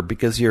flavor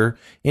because you're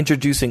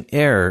introducing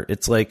air.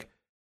 It's like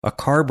a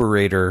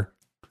carburetor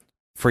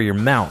for your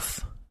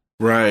mouth.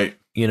 Right.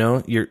 You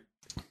know,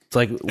 it's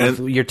like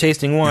you're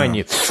tasting wine,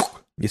 you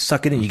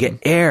suck it in, you get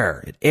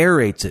air. It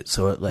aerates it,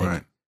 so it like.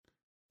 Right.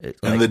 Like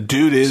and the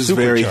dude is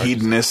very supercharges.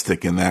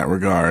 hedonistic in that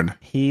regard.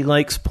 He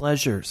likes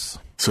pleasures.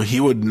 So he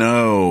would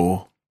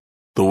know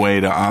the way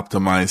to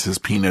optimize his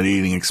peanut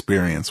eating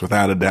experience,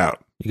 without a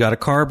doubt. You got to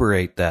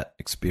carburate that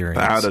experience.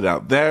 Without a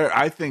doubt.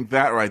 I think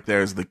that right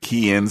there is the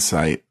key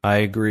insight I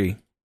agree.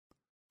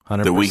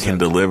 100%. that we can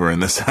deliver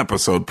in this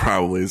episode,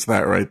 probably, is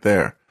that right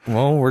there.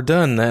 Well, we're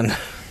done then.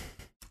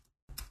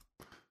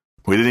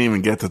 We didn't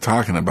even get to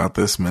talking about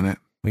this minute.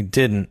 We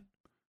didn't.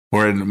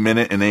 We're a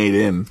minute and 8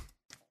 in.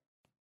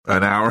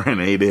 An hour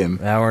and 8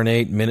 in. Hour and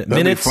 8 minutes.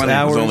 That'd Minutes, be funny.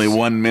 hours. It was only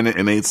 1 minute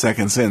and 8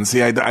 seconds in.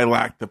 See, I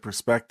lack the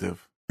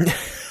perspective.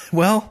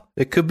 Well,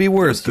 it could be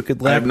worse. You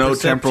could lack I have no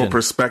perception. temporal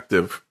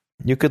perspective.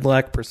 You could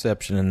lack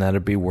perception, and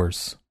that'd be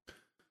worse.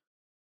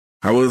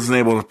 I wasn't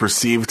able to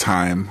perceive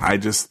time. I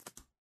just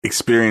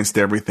experienced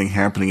everything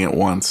happening at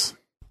once.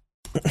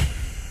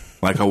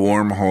 Like a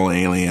wormhole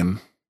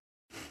alien.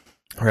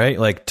 Right?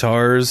 Like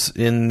TARS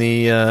in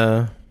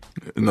the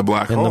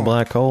black hole. In the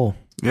black hole.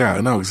 Yeah,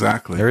 I know,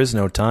 exactly. There is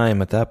no time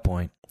at that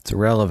point. It's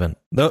irrelevant.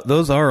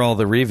 Those are all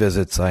the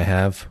revisits I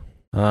have.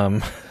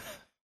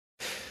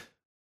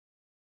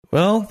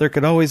 Well, there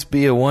could always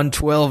be a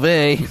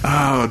 112A.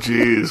 Oh,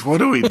 jeez. What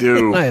do we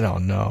do? I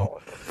don't know.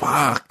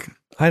 Fuck.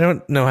 I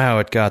don't know how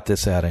it got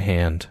this out of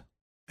hand.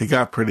 It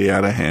got pretty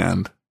out of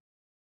hand.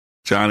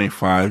 Johnny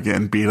 5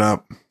 getting beat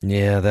up.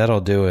 Yeah,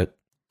 that'll do it.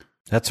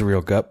 That's a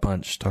real gut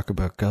punch. Talk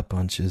about gut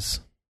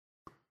punches.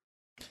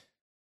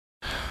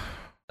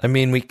 I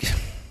mean,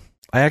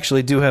 I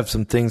actually do have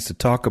some things to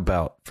talk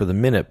about for the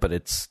minute, but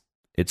it's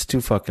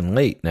too fucking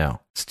late now.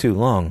 It's too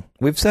long.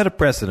 We've set a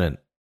precedent.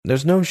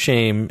 There's no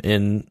shame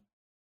in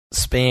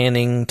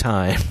spanning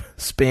time,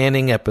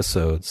 spanning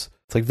episodes.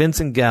 It's like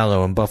Vincent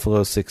Gallo and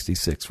Buffalo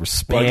 66. We're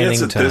spanning well, I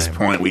guess at time. this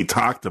point, we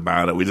talked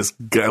about it. We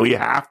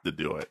have to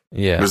do it.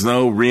 Yeah. There's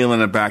no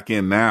reeling it back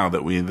in now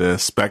that the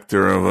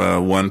specter of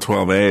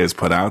 112A is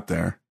put out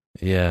there.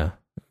 Yeah.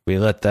 We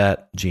let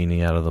that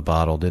genie out of the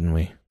bottle, didn't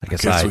we? I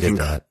guess I did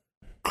that.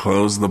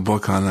 Close the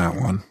book on that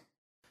one.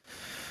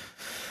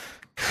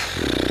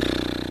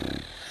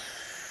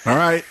 All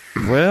right.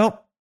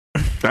 Well,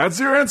 that's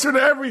your answer to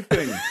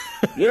everything.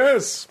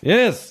 Yes.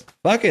 Yes.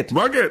 Fuck it.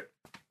 Fuck it.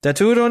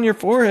 Tattoo it on your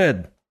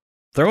forehead.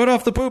 Throw it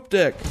off the poop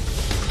deck.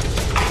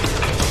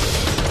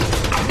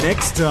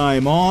 Next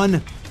time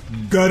on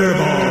Gutterball.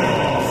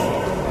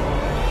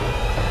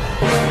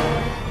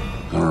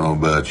 I don't know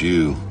about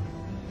you,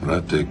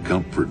 but I take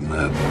comfort in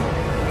that.